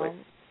 Pretty strongly.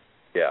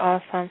 Yeah.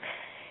 Awesome.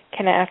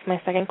 Can I ask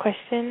my second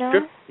question now?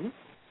 Sure. Mm-hmm.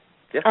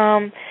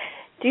 Yeah.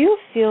 Do you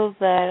feel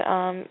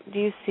that, do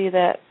you see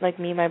that, like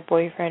me, my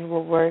boyfriend,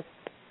 will work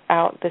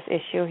out this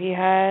issue he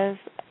has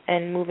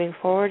and moving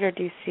forward, or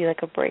do you see like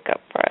a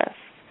breakup for us?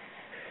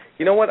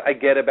 You know what I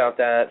get about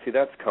that? See,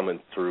 that's coming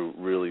through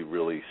really,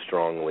 really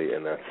strongly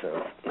in that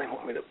sense. They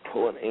want me to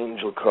pull an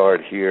angel card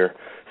here.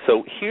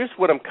 So here's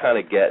what I'm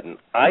kind of getting.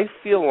 I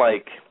feel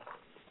like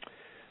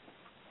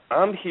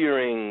I'm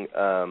hearing,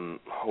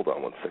 hold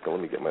on one second.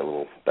 Let me get my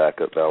little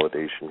backup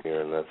validation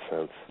here in that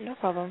sense. No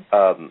problem.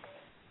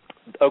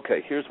 Okay,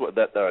 here's what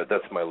that's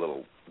my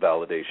little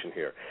validation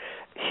here.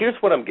 Here's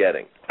what I'm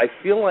getting. I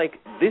feel like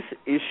this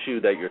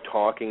issue that you're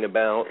talking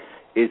about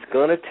is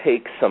going to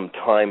take some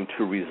time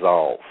to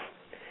resolve.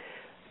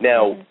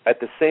 Now,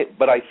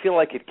 but I feel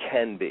like it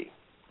can be.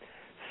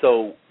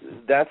 So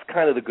that's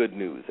kind of the good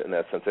news in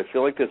that sense. I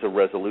feel like there's a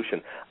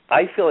resolution.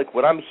 I feel like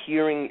what I'm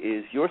hearing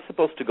is you're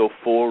supposed to go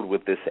forward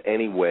with this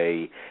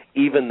anyway,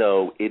 even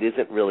though it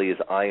isn't really as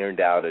ironed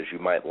out as you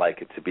might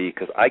like it to be,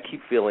 because I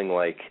keep feeling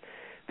like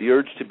the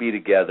urge to be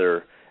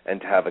together and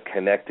to have a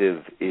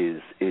connective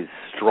is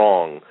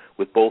strong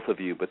with both of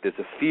you, but there's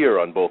a fear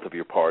on both of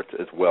your parts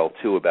as well,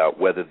 too, about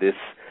whether this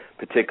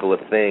particular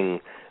thing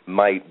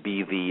might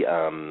be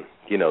the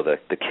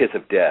kiss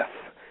of death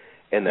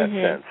in that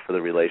sense for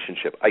the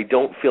relationship. I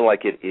don't feel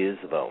like it is,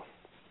 though.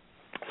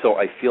 So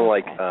I feel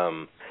like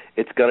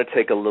it's going to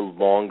take a little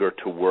longer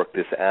to work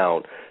this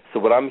out. So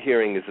what I'm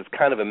hearing is it's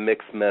kind of a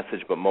mixed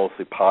message, but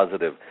mostly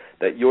positive,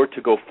 that you're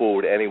to go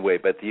forward anyway,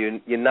 but you're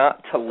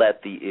not to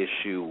let the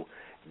issue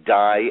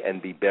die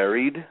and be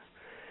buried.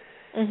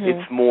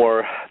 It's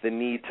more the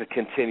need to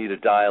continue to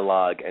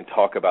dialogue and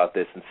talk about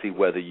this and see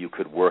whether you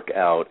could work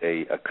out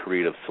a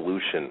creative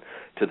solution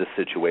to the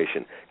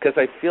situation. Because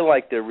I feel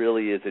like there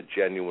really is a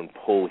genuine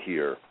pull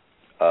here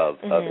of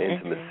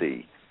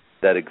intimacy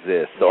that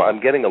exists. So I'm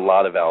getting a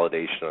lot of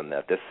validation on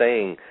that. They're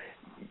saying,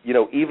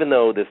 even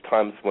though there's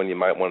times when you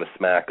might want to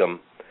smack them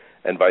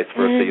and vice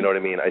versa, you know what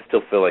I mean? I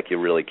still feel like you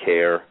really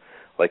care,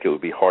 like it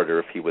would be harder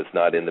if he was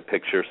not in the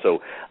picture. So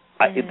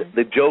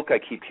the joke I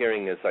keep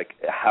hearing is like,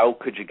 how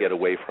could you get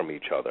away from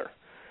each other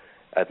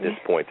at this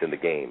point in the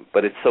game?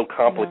 But it's so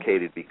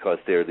complicated because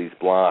there are these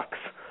blocks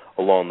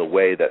along the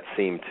way that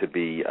seem to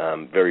be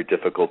very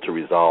difficult to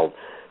resolve.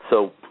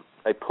 So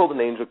I pulled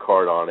an angel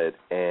card on it,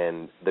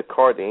 and the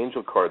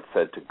angel card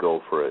said to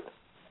go for it,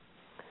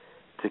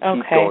 to keep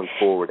going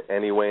forward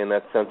anyway in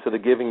that sense. So they're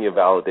giving you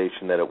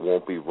validation that it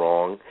won't be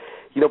wrong.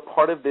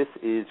 Part of this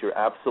is you're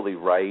absolutely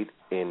right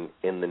in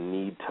the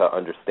need to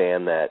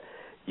understand that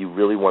you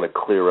really want to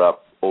clear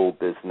up old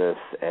business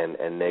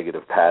and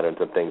negative patterns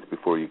and things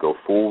before you go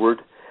forward.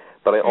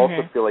 But I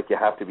also feel like you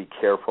have to be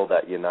careful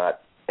that you're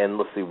not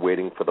endlessly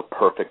waiting for the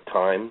perfect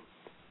time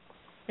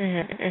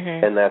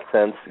in that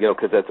sense,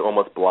 because that's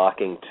almost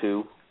blocking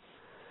too.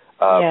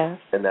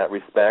 in that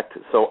respect.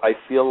 So I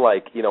feel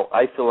like,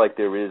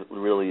 there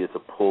really is a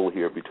pull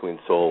here between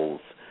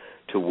souls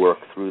to work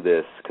through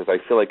this, because I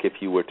feel like if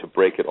you were to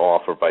break it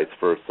off or vice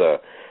versa,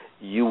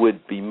 you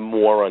would be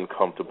more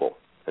uncomfortable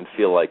and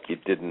feel like you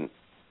didn't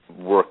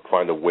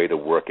find a way to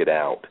work it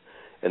out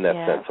in that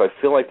sense. So I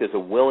feel like there's a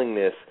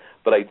willingness,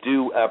 but I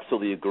do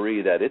absolutely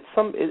agree that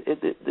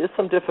there's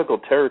some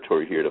difficult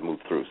territory here to move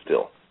through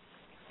still.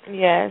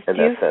 Yes. In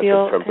that sense,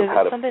 in terms of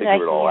how to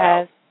figure it all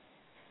out.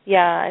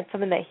 Yeah, it's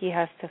something that he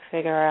has to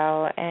figure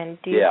out. And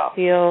do you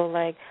feel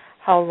like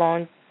how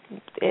long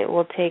it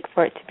will take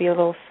for it to be a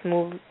little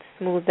smoothed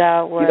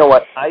out? You know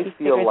what? I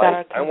feel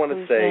like, I want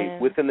to say,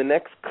 within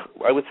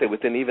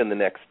even the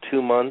next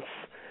 2 months,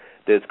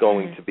 there's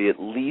going to be at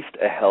least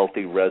a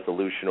healthy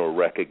resolution or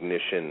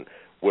recognition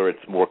where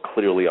it's more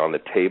clearly on the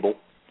table.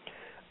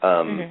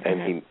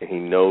 And he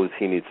knows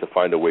he needs to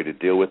find a way to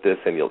deal with this,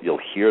 and you'll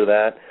hear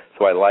that.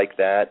 So I like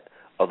that.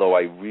 Although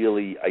I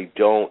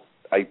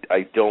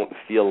don't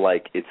feel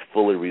like it's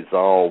fully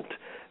resolved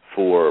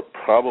for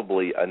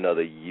probably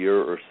another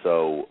year or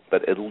so,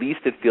 but at least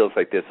it feels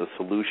like there's a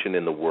solution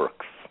in the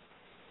works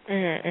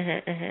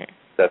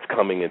that's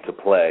coming into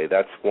play.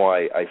 That's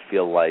why I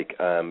feel like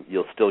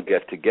you'll still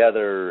get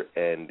together,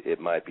 and it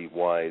might be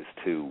wise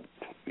to,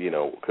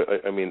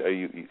 I mean, are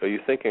you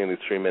thinking an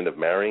extreme end of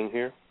marrying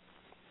here?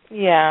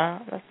 Yeah,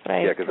 that's what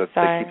I because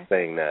they keep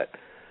saying that.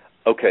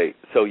 Okay,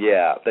 so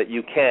that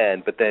you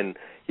can, but then,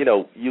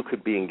 you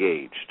could be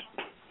engaged.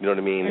 You know what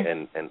I mean?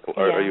 And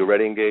are you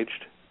already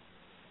engaged?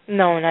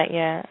 No, not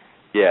yet.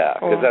 Yeah,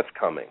 because that's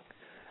coming.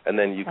 And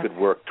then you could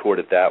work toward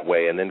it that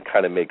way, and then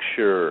kind of make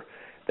sure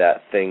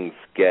that things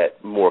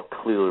get more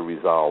clearly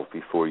resolved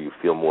before you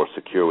feel more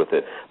secure with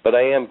it. But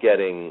I am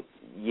getting,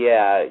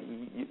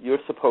 you're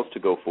supposed to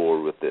go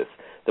forward with this.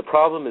 The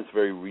problem is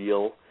very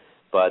real,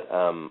 but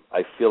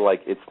I feel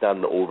like it's not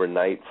an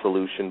overnight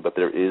solution, but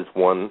there is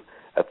one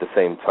at the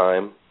same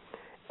time.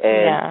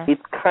 And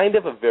it's kind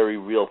of a very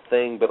real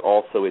thing, but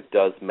also it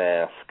does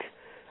mask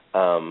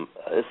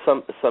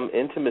some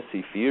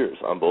intimacy fears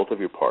on both of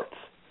your parts.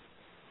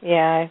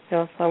 Yeah, I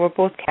feel so. We're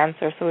both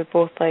Cancer, so we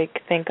both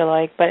think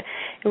alike. But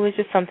it was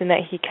just something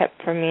that he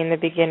kept from me in the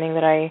beginning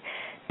that I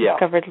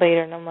discovered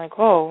later, and I'm like,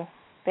 whoa,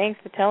 thanks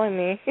for telling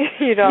me.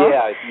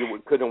 Yeah, you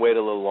couldn't wait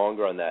a little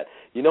longer on that.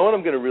 You know what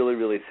I'm going to really,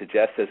 really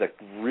suggest is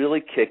a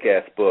really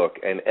kick-ass book,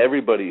 and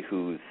everybody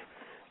who's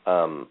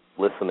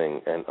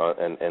listening and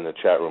the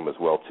chat room as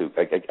well too.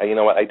 You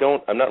know what?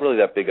 I'm not really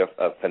that big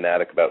a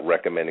fanatic about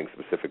recommending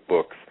specific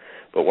books,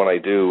 but when I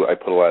do, I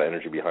put a lot of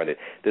energy behind it.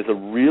 There's a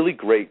really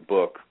great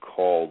book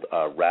called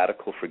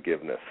Radical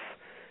Forgiveness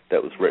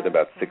that was written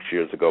about 6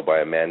 years ago by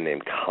a man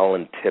named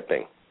Colin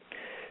Tipping.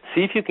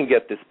 See if you can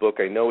get this book.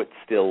 I know it's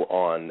still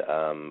on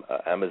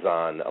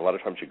Amazon. A lot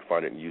of times you can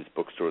find it in used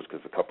bookstores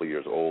because it's a couple of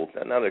years old.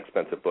 Not an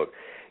expensive book.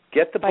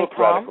 Get the book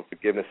Radical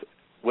Forgiveness.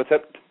 What's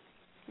that?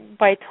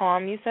 By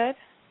Tom, you said?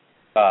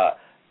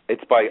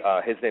 It's by,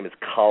 his name is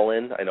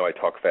Colin. I know I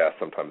talk fast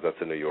sometimes. That's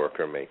a New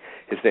Yorker me.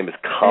 His name is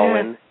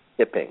Colin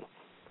Tipping.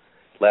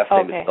 Last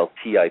name is spelled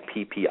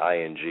Tipping,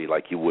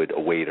 like you would a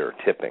waiter,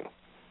 Tipping.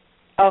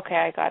 Okay,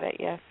 I got it,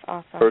 yes.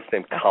 Awesome. First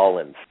name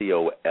Colin,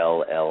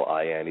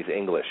 Collin. He's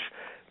English.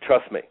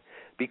 Trust me.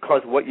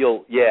 Because what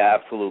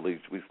absolutely.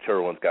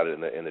 Terrell's got it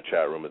in the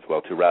chat room as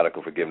well, too.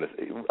 Radical Forgiveness.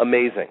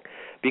 Amazing.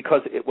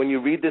 Because when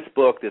you read this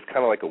book, there's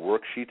kind of like a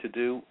worksheet to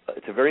do.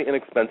 It's a very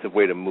inexpensive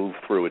way to move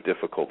through a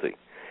difficulty.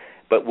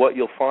 But what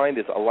you'll find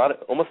is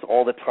almost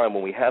all the time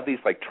when we have these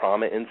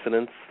trauma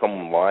incidents,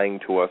 someone lying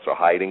to us or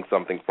hiding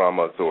something from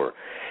us, or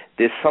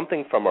there's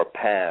something from our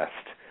past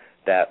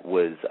that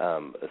was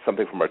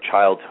something from our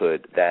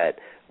childhood that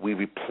we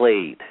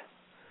replayed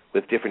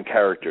with different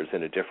characters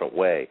in a different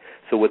way.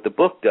 So what the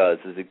book does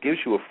is it gives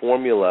you a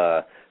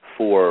formula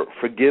for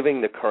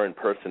forgiving the current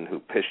person who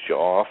pissed you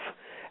off,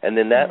 and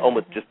then that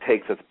almost just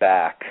takes us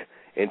back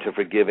into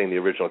forgiving the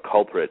original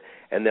culprit.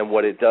 And then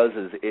what it does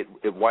is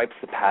it wipes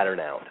the pattern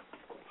out.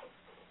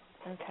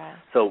 Okay.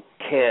 So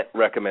can't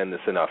recommend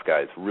this enough,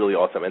 guys. Really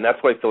awesome. And that's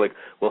why I feel like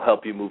will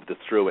help you move this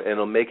through, and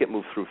it'll make it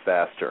move through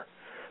faster.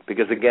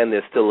 Because, again,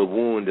 there's still a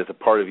wound. There's a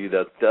part of you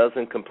that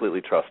doesn't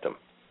completely trust him.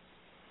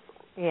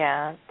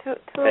 Yeah.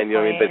 And, you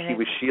know what I mean? But he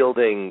was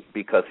shielding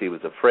because he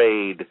was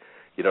afraid.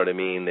 You know what I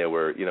mean? There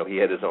were, he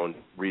had his own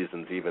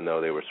reasons, even though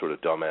they were sort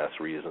of dumbass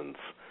reasons.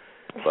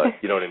 But,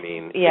 you know what I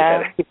mean?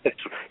 Yeah.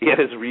 He had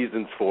his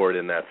reasons for it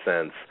in that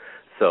sense.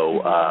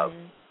 So,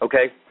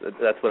 okay,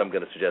 that's what I'm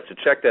going to suggest. So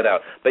check that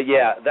out. But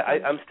yeah,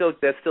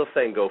 that's still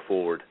saying go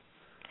forward.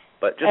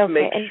 But just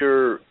make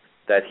sure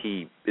that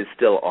he is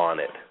still on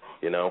it.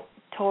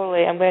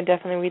 Totally. I'm going to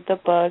definitely read the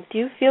book. Do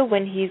you feel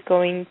when he's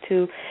going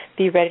to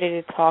be ready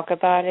to talk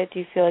about it? Do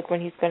you feel like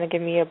when he's going to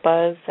give me a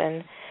buzz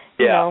and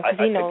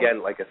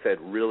again, like I said,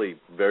 really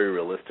very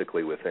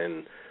realistically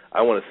within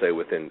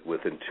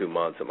 2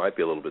 months. It might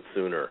be a little bit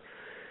sooner,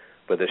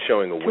 but they're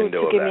showing a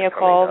window of that coming up. To give me a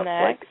call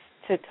next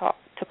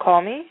to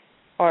call me,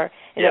 or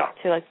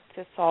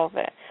to solve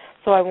it.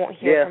 So I won't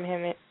hear from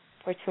him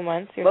for 2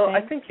 months. You're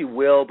saying? I think you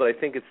will, but I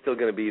think it's still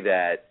going to be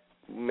that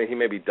he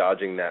may be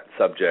dodging that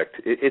subject.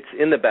 It's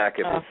in the back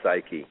of his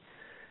psyche.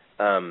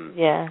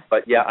 Yeah.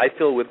 But, yeah, I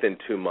feel within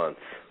 2 months.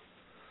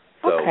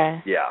 So,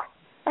 okay. yeah.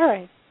 All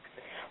right.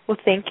 Well,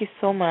 thank you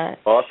so much.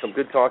 Awesome.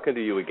 Good talking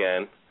to you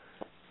again.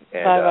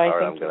 And, bye-bye. All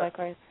right, thank you,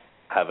 likewise.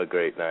 Have a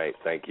great night.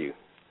 Thank you.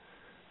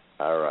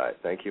 All right.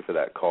 Thank you for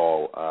that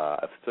call.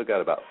 I've still got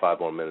about 5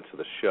 more minutes of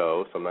the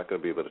show, so I'm not going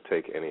to be able to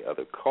take any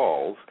other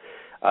calls.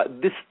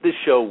 This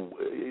show,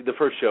 the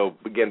first show,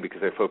 again,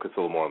 because I focus a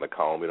little more on the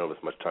column, we don't have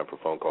as much time for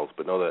phone calls,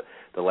 but know that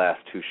the last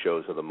 2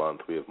 shows of the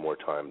month we have more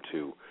time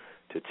to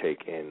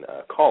take in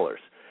callers.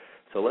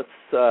 So let's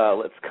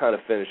kind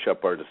of finish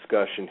up our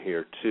discussion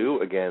here, too.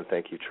 Again,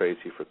 thank you,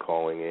 Tracy, for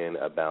calling in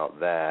about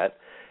that.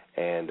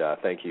 And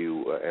thank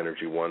you,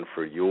 Energy One,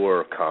 for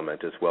your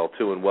comment as well,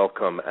 too. And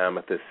welcome,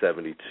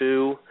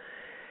 Amethyst72.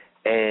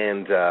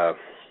 And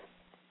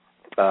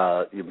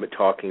you've been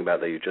talking about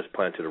that you just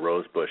planted a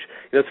rose bush.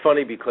 You know, it's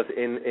funny because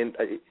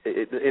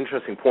it's an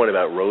interesting point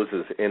about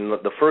roses. In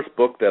the first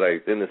book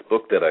in this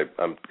book that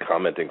I'm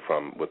commenting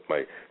from with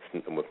my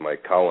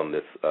column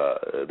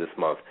this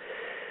month,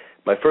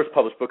 my first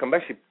published book, I'm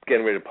actually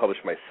getting ready to publish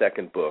my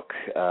second book.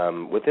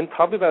 Within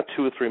probably about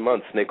 2 or 3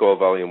 months, Snake Oil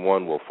Volume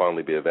 1 will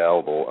finally be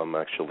available. I'm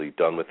actually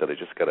done with it. I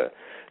just got to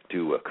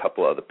do a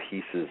couple other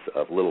pieces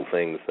of little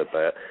things,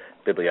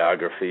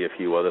 bibliography, a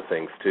few other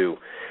things too.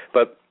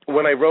 But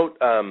when I wrote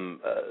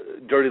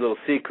Dirty Little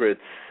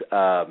Secrets,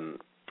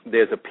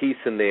 there's a piece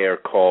in there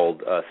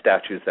called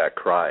Statues That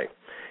Cry.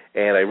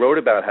 And I wrote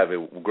about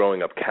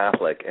growing up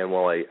Catholic, and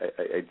while I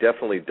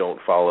definitely don't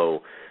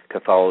follow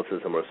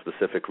Catholicism or a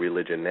specific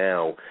religion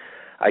now,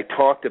 I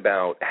talked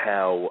about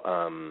how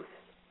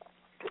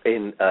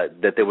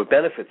that there were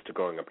benefits to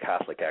growing up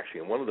Catholic,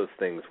 actually. And one of those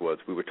things was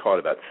we were taught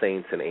about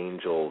saints and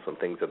angels and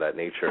things of that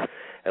nature.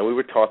 And we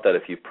were taught that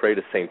if you pray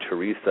to St.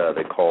 Teresa,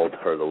 they called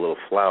her the Little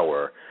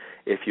Flower,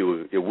 if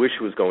your wish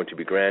was going to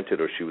be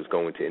granted or she was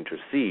going to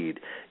intercede,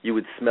 you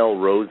would smell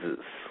roses,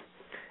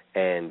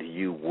 and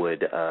you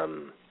would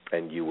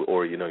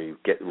you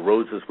get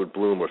roses would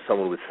bloom, or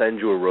someone would send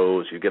you a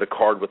rose, you'd get a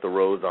card with a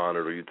rose on it,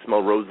 or you'd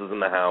smell roses in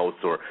the house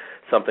or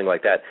something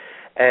like that.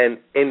 And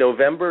in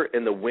November,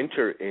 in the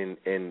winter,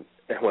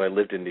 when I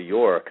lived in New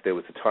York, there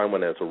was a time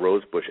when there was a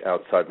rose bush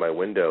outside my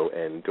window,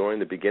 and during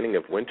the beginning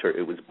of winter,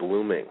 it was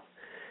blooming.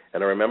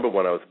 And I remember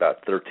when I was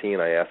about 13,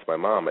 I asked my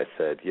mom, I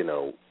said,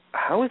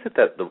 how is it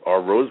that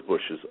our rose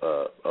bushes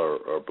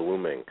are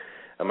blooming?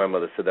 And my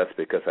mother said, that's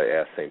because I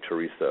asked St.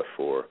 Teresa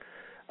for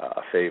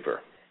a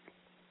favor.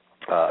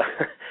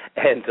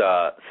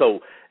 So,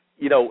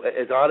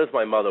 as odd as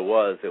my mother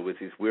was, there was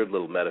these weird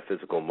little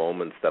metaphysical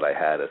moments that I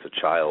had as a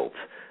child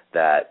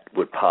that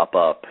would pop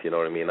up, you know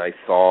what I mean? I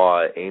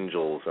saw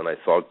angels, and I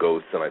saw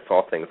ghosts, and I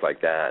saw things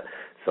like that.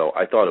 So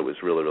I thought it was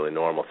really, really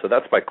normal. So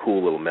that's my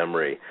cool little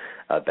memory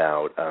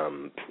about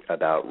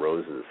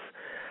roses.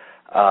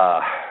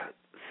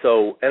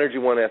 So Energy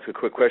One asked a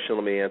quick question.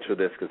 Let me answer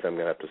this because I'm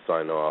going to have to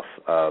sign off.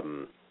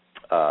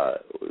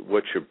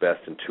 What's your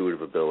best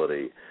intuitive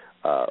ability?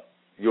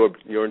 Your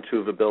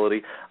intuitive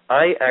ability?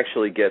 I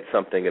actually get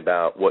something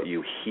about what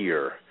you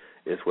hear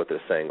is what they're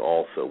saying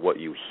also, what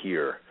you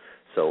hear.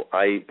 So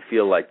I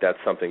feel like that's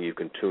something you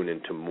can tune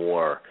into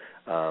more.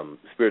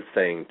 Spirit's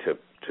saying to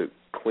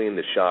clean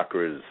the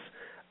chakras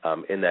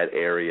in that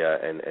area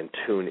and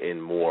tune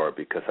in more,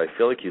 because I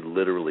feel like you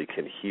literally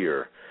can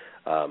hear.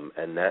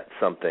 And that's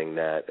something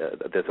that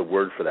there's a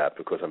word for that,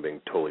 because I'm being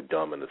totally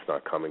dumb and it's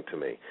not coming to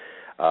me.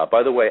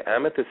 By the way,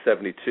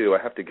 Amethyst72,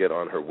 I have to get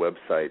on her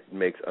website,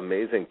 makes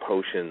amazing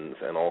potions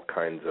and all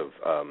kinds of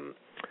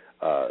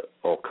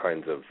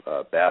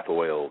bath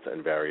oils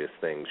and various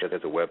things. She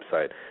has a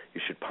website.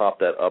 You should pop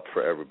that up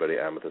for everybody,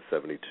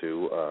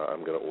 Amethyst72.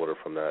 I'm going to order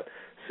from that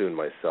soon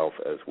myself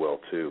as well,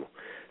 too.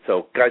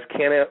 So, guys,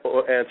 can't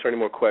answer any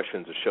more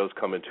questions. The show's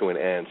coming to an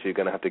end, so you're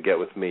going to have to get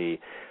with me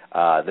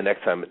the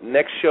next time.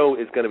 Next show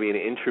is going to be an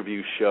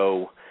interview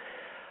show.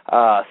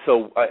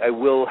 So I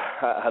will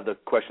have the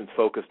questions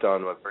focused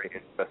on a very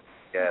interesting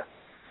guest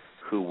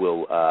who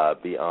will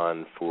be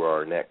on for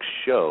our next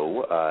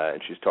show,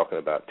 and she's talking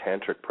about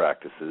tantric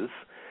practices.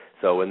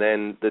 So, and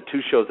then the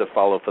 2 shows that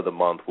follow for the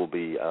month will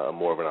be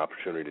more of an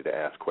opportunity to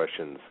ask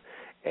questions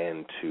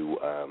and to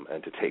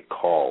take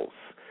calls.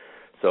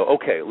 So,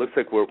 okay, it looks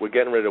like we're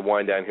getting ready to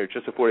wind down here.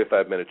 Just a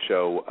 45-minute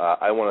show.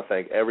 I want to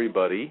thank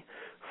everybody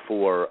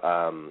for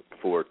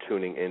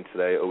tuning in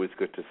today. Always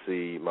good to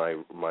see my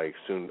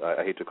soon.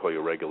 I hate to call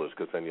you regulars,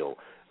 because then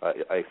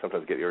I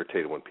sometimes get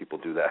irritated when people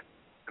do that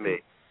to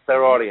me.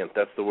 Their audience,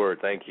 that's the word.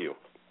 Thank you.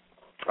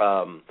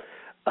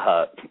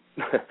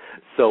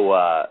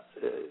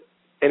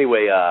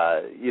 Anyway,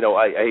 I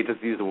hate to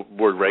use the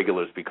word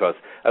regulars, because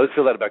I always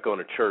feel that about going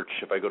to church.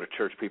 If I go to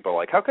church, people are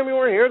like, how come you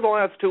weren't here the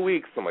last 2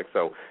 weeks? I'm like,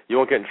 so you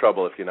won't get in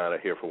trouble if you're not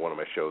here for one of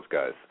my shows,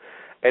 guys.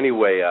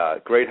 Anyway,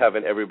 great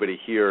having everybody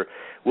here.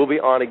 We'll be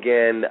on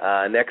again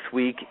next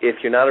week.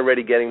 If you're not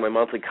already getting my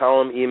monthly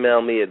column,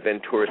 email me at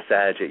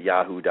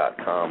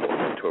venturasag@yahoo.com or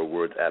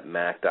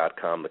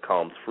venturawords@mac.com. The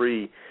column's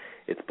free.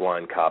 It's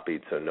blind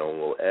copied, so no one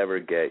will ever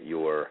get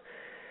your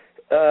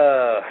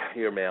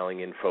Your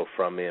mailing info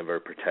from me. I'm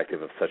very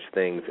protective of such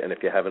things. And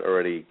if you haven't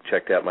already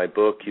checked out my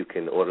book, you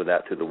can order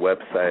that through the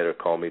website or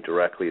call me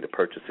directly to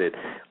purchase it.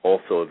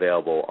 Also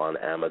available on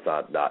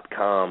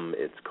Amazon.com.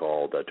 It's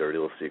called Dirty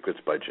Little Secrets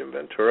by Jim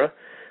Ventura.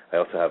 I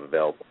also have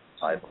available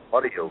an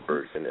audio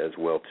version as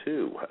well,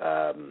 too.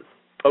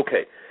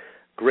 Okay.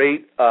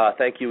 Great.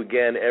 Thank you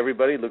again,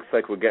 everybody. Looks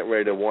like we're getting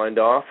ready to wind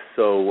off.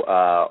 So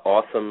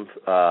awesome.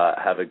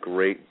 Have a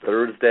great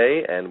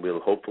Thursday, and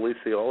we'll hopefully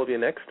see all of you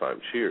next time.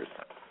 Cheers.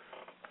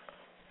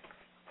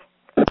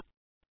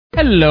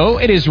 Hello,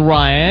 it is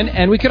Ryan,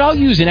 and we could all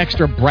use an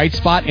extra bright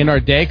spot in our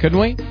day, couldn't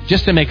we?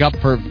 Just to make up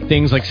for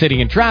things like sitting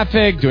in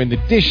traffic, doing the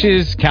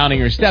dishes, counting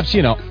your steps,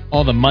 you know,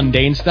 all the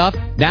mundane stuff.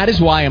 That is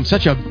why I'm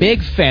such a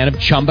big fan of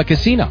Chumba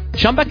Casino.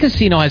 Chumba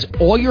Casino has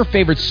all your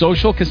favorite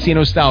social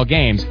casino-style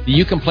games that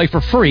you can play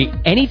for free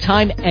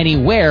anytime,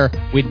 anywhere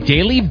with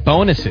daily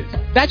bonuses.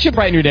 That should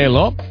brighten your day a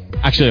little.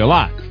 Actually, a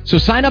lot. So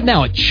sign up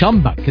now at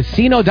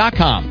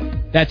ChumbaCasino.com.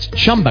 That's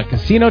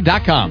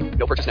ChumbaCasino.com.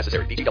 No purchase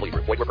necessary. VGW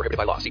Group. Void where prohibited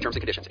by law. See terms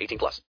and conditions. 18+.